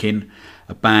from Lock-In,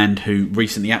 a band who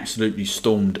recently absolutely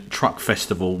stormed Truck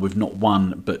Festival with not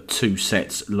one but two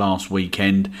sets last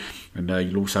weekend. And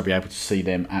you'll also be able to see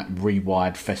them at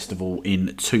Rewired Festival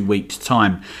in 2 weeks'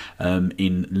 time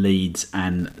in Leeds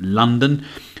and London.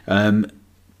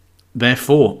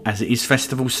 Therefore, as it is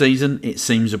festival season, it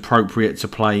seems appropriate to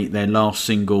play their last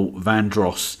single,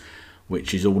 Vandross,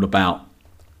 which is all about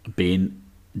being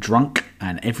drunk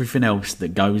and everything else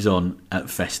that goes on at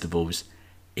festivals.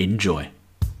 Enjoy.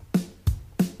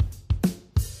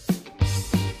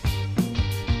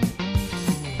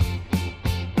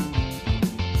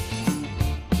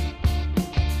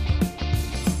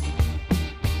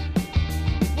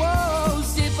 Whoa,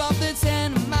 sip off the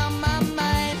 10, my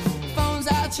mind. Phone's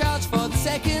out of charge for the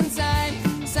second time.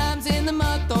 Sam's in the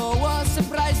mud, though, what a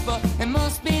surprise. But it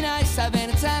must be nice having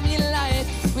a time you like.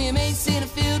 We your mates in a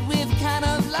field with a kind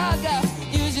of lager.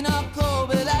 Using up cold,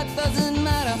 but that doesn't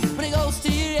matter. When it goes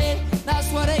to your head,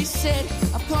 that's what they said.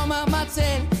 I've come out my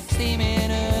tent,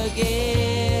 steaming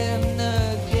again,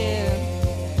 again,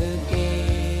 again.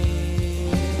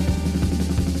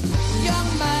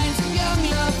 Young minds, young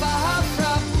love, a hot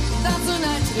rock. Dance all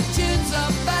night to the tunes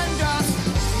of Vandross.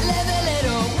 Live a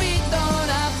little, we don't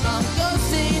have long. Go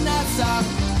sing that song.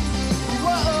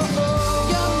 Whoa,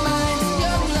 young minds,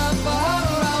 young love, a hot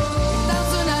rock.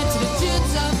 Dance all night to the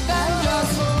tunes of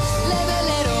Vandross. Live a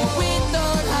little, we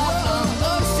don't have long.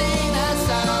 Go sing that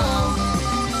song.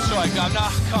 Sorry, Governor,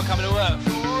 can't come into work.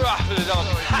 Rough with the dog.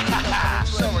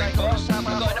 Sorry, boss. I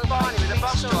got in a barney with a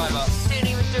bus driver. Didn't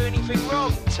even do anything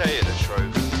wrong. Tell you the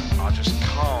truth, I just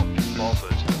can't be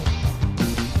bothered.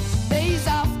 Days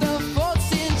after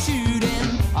thoughts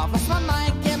intruding, I've lost my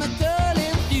mind, chemical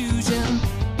infusion.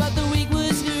 But the week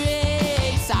was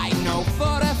great. I know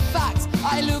for a fact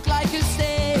I look like a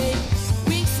steak.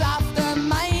 Weeks after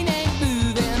mine ain't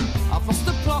moving, I've lost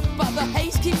the plot, but the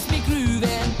haze keeps me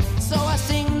grooving. So I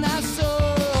sing that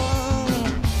song.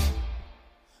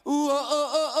 Ooh, oh, oh,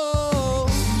 oh, oh.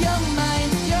 Young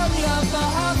mind, young love, a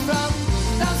hot rock.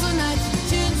 Dance all night to the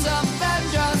tunes of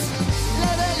Vandross.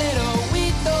 Live a little, we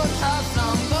don't have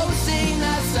long. Go sing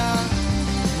that song.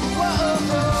 Whoa,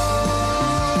 oh, oh.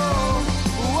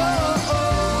 Whoa, oh.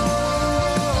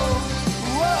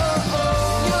 Whoa, oh.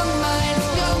 Young mind,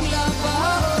 young love, a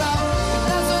hot rock.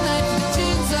 Dance all night to the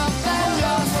tunes of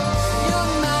Vandross.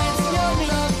 Young mind, young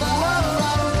love, a hot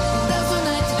rock. Dance all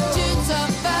night to the tunes of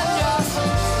Vandross.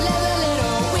 Live a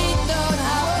little, we don't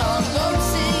have long. Go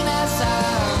sing that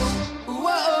song.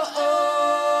 Whoa, oh.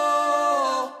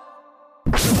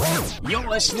 You're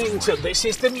listening to This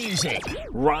Is The Music,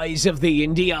 Rise of the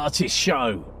Indie Artist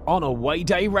Show on Away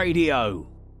Day Radio.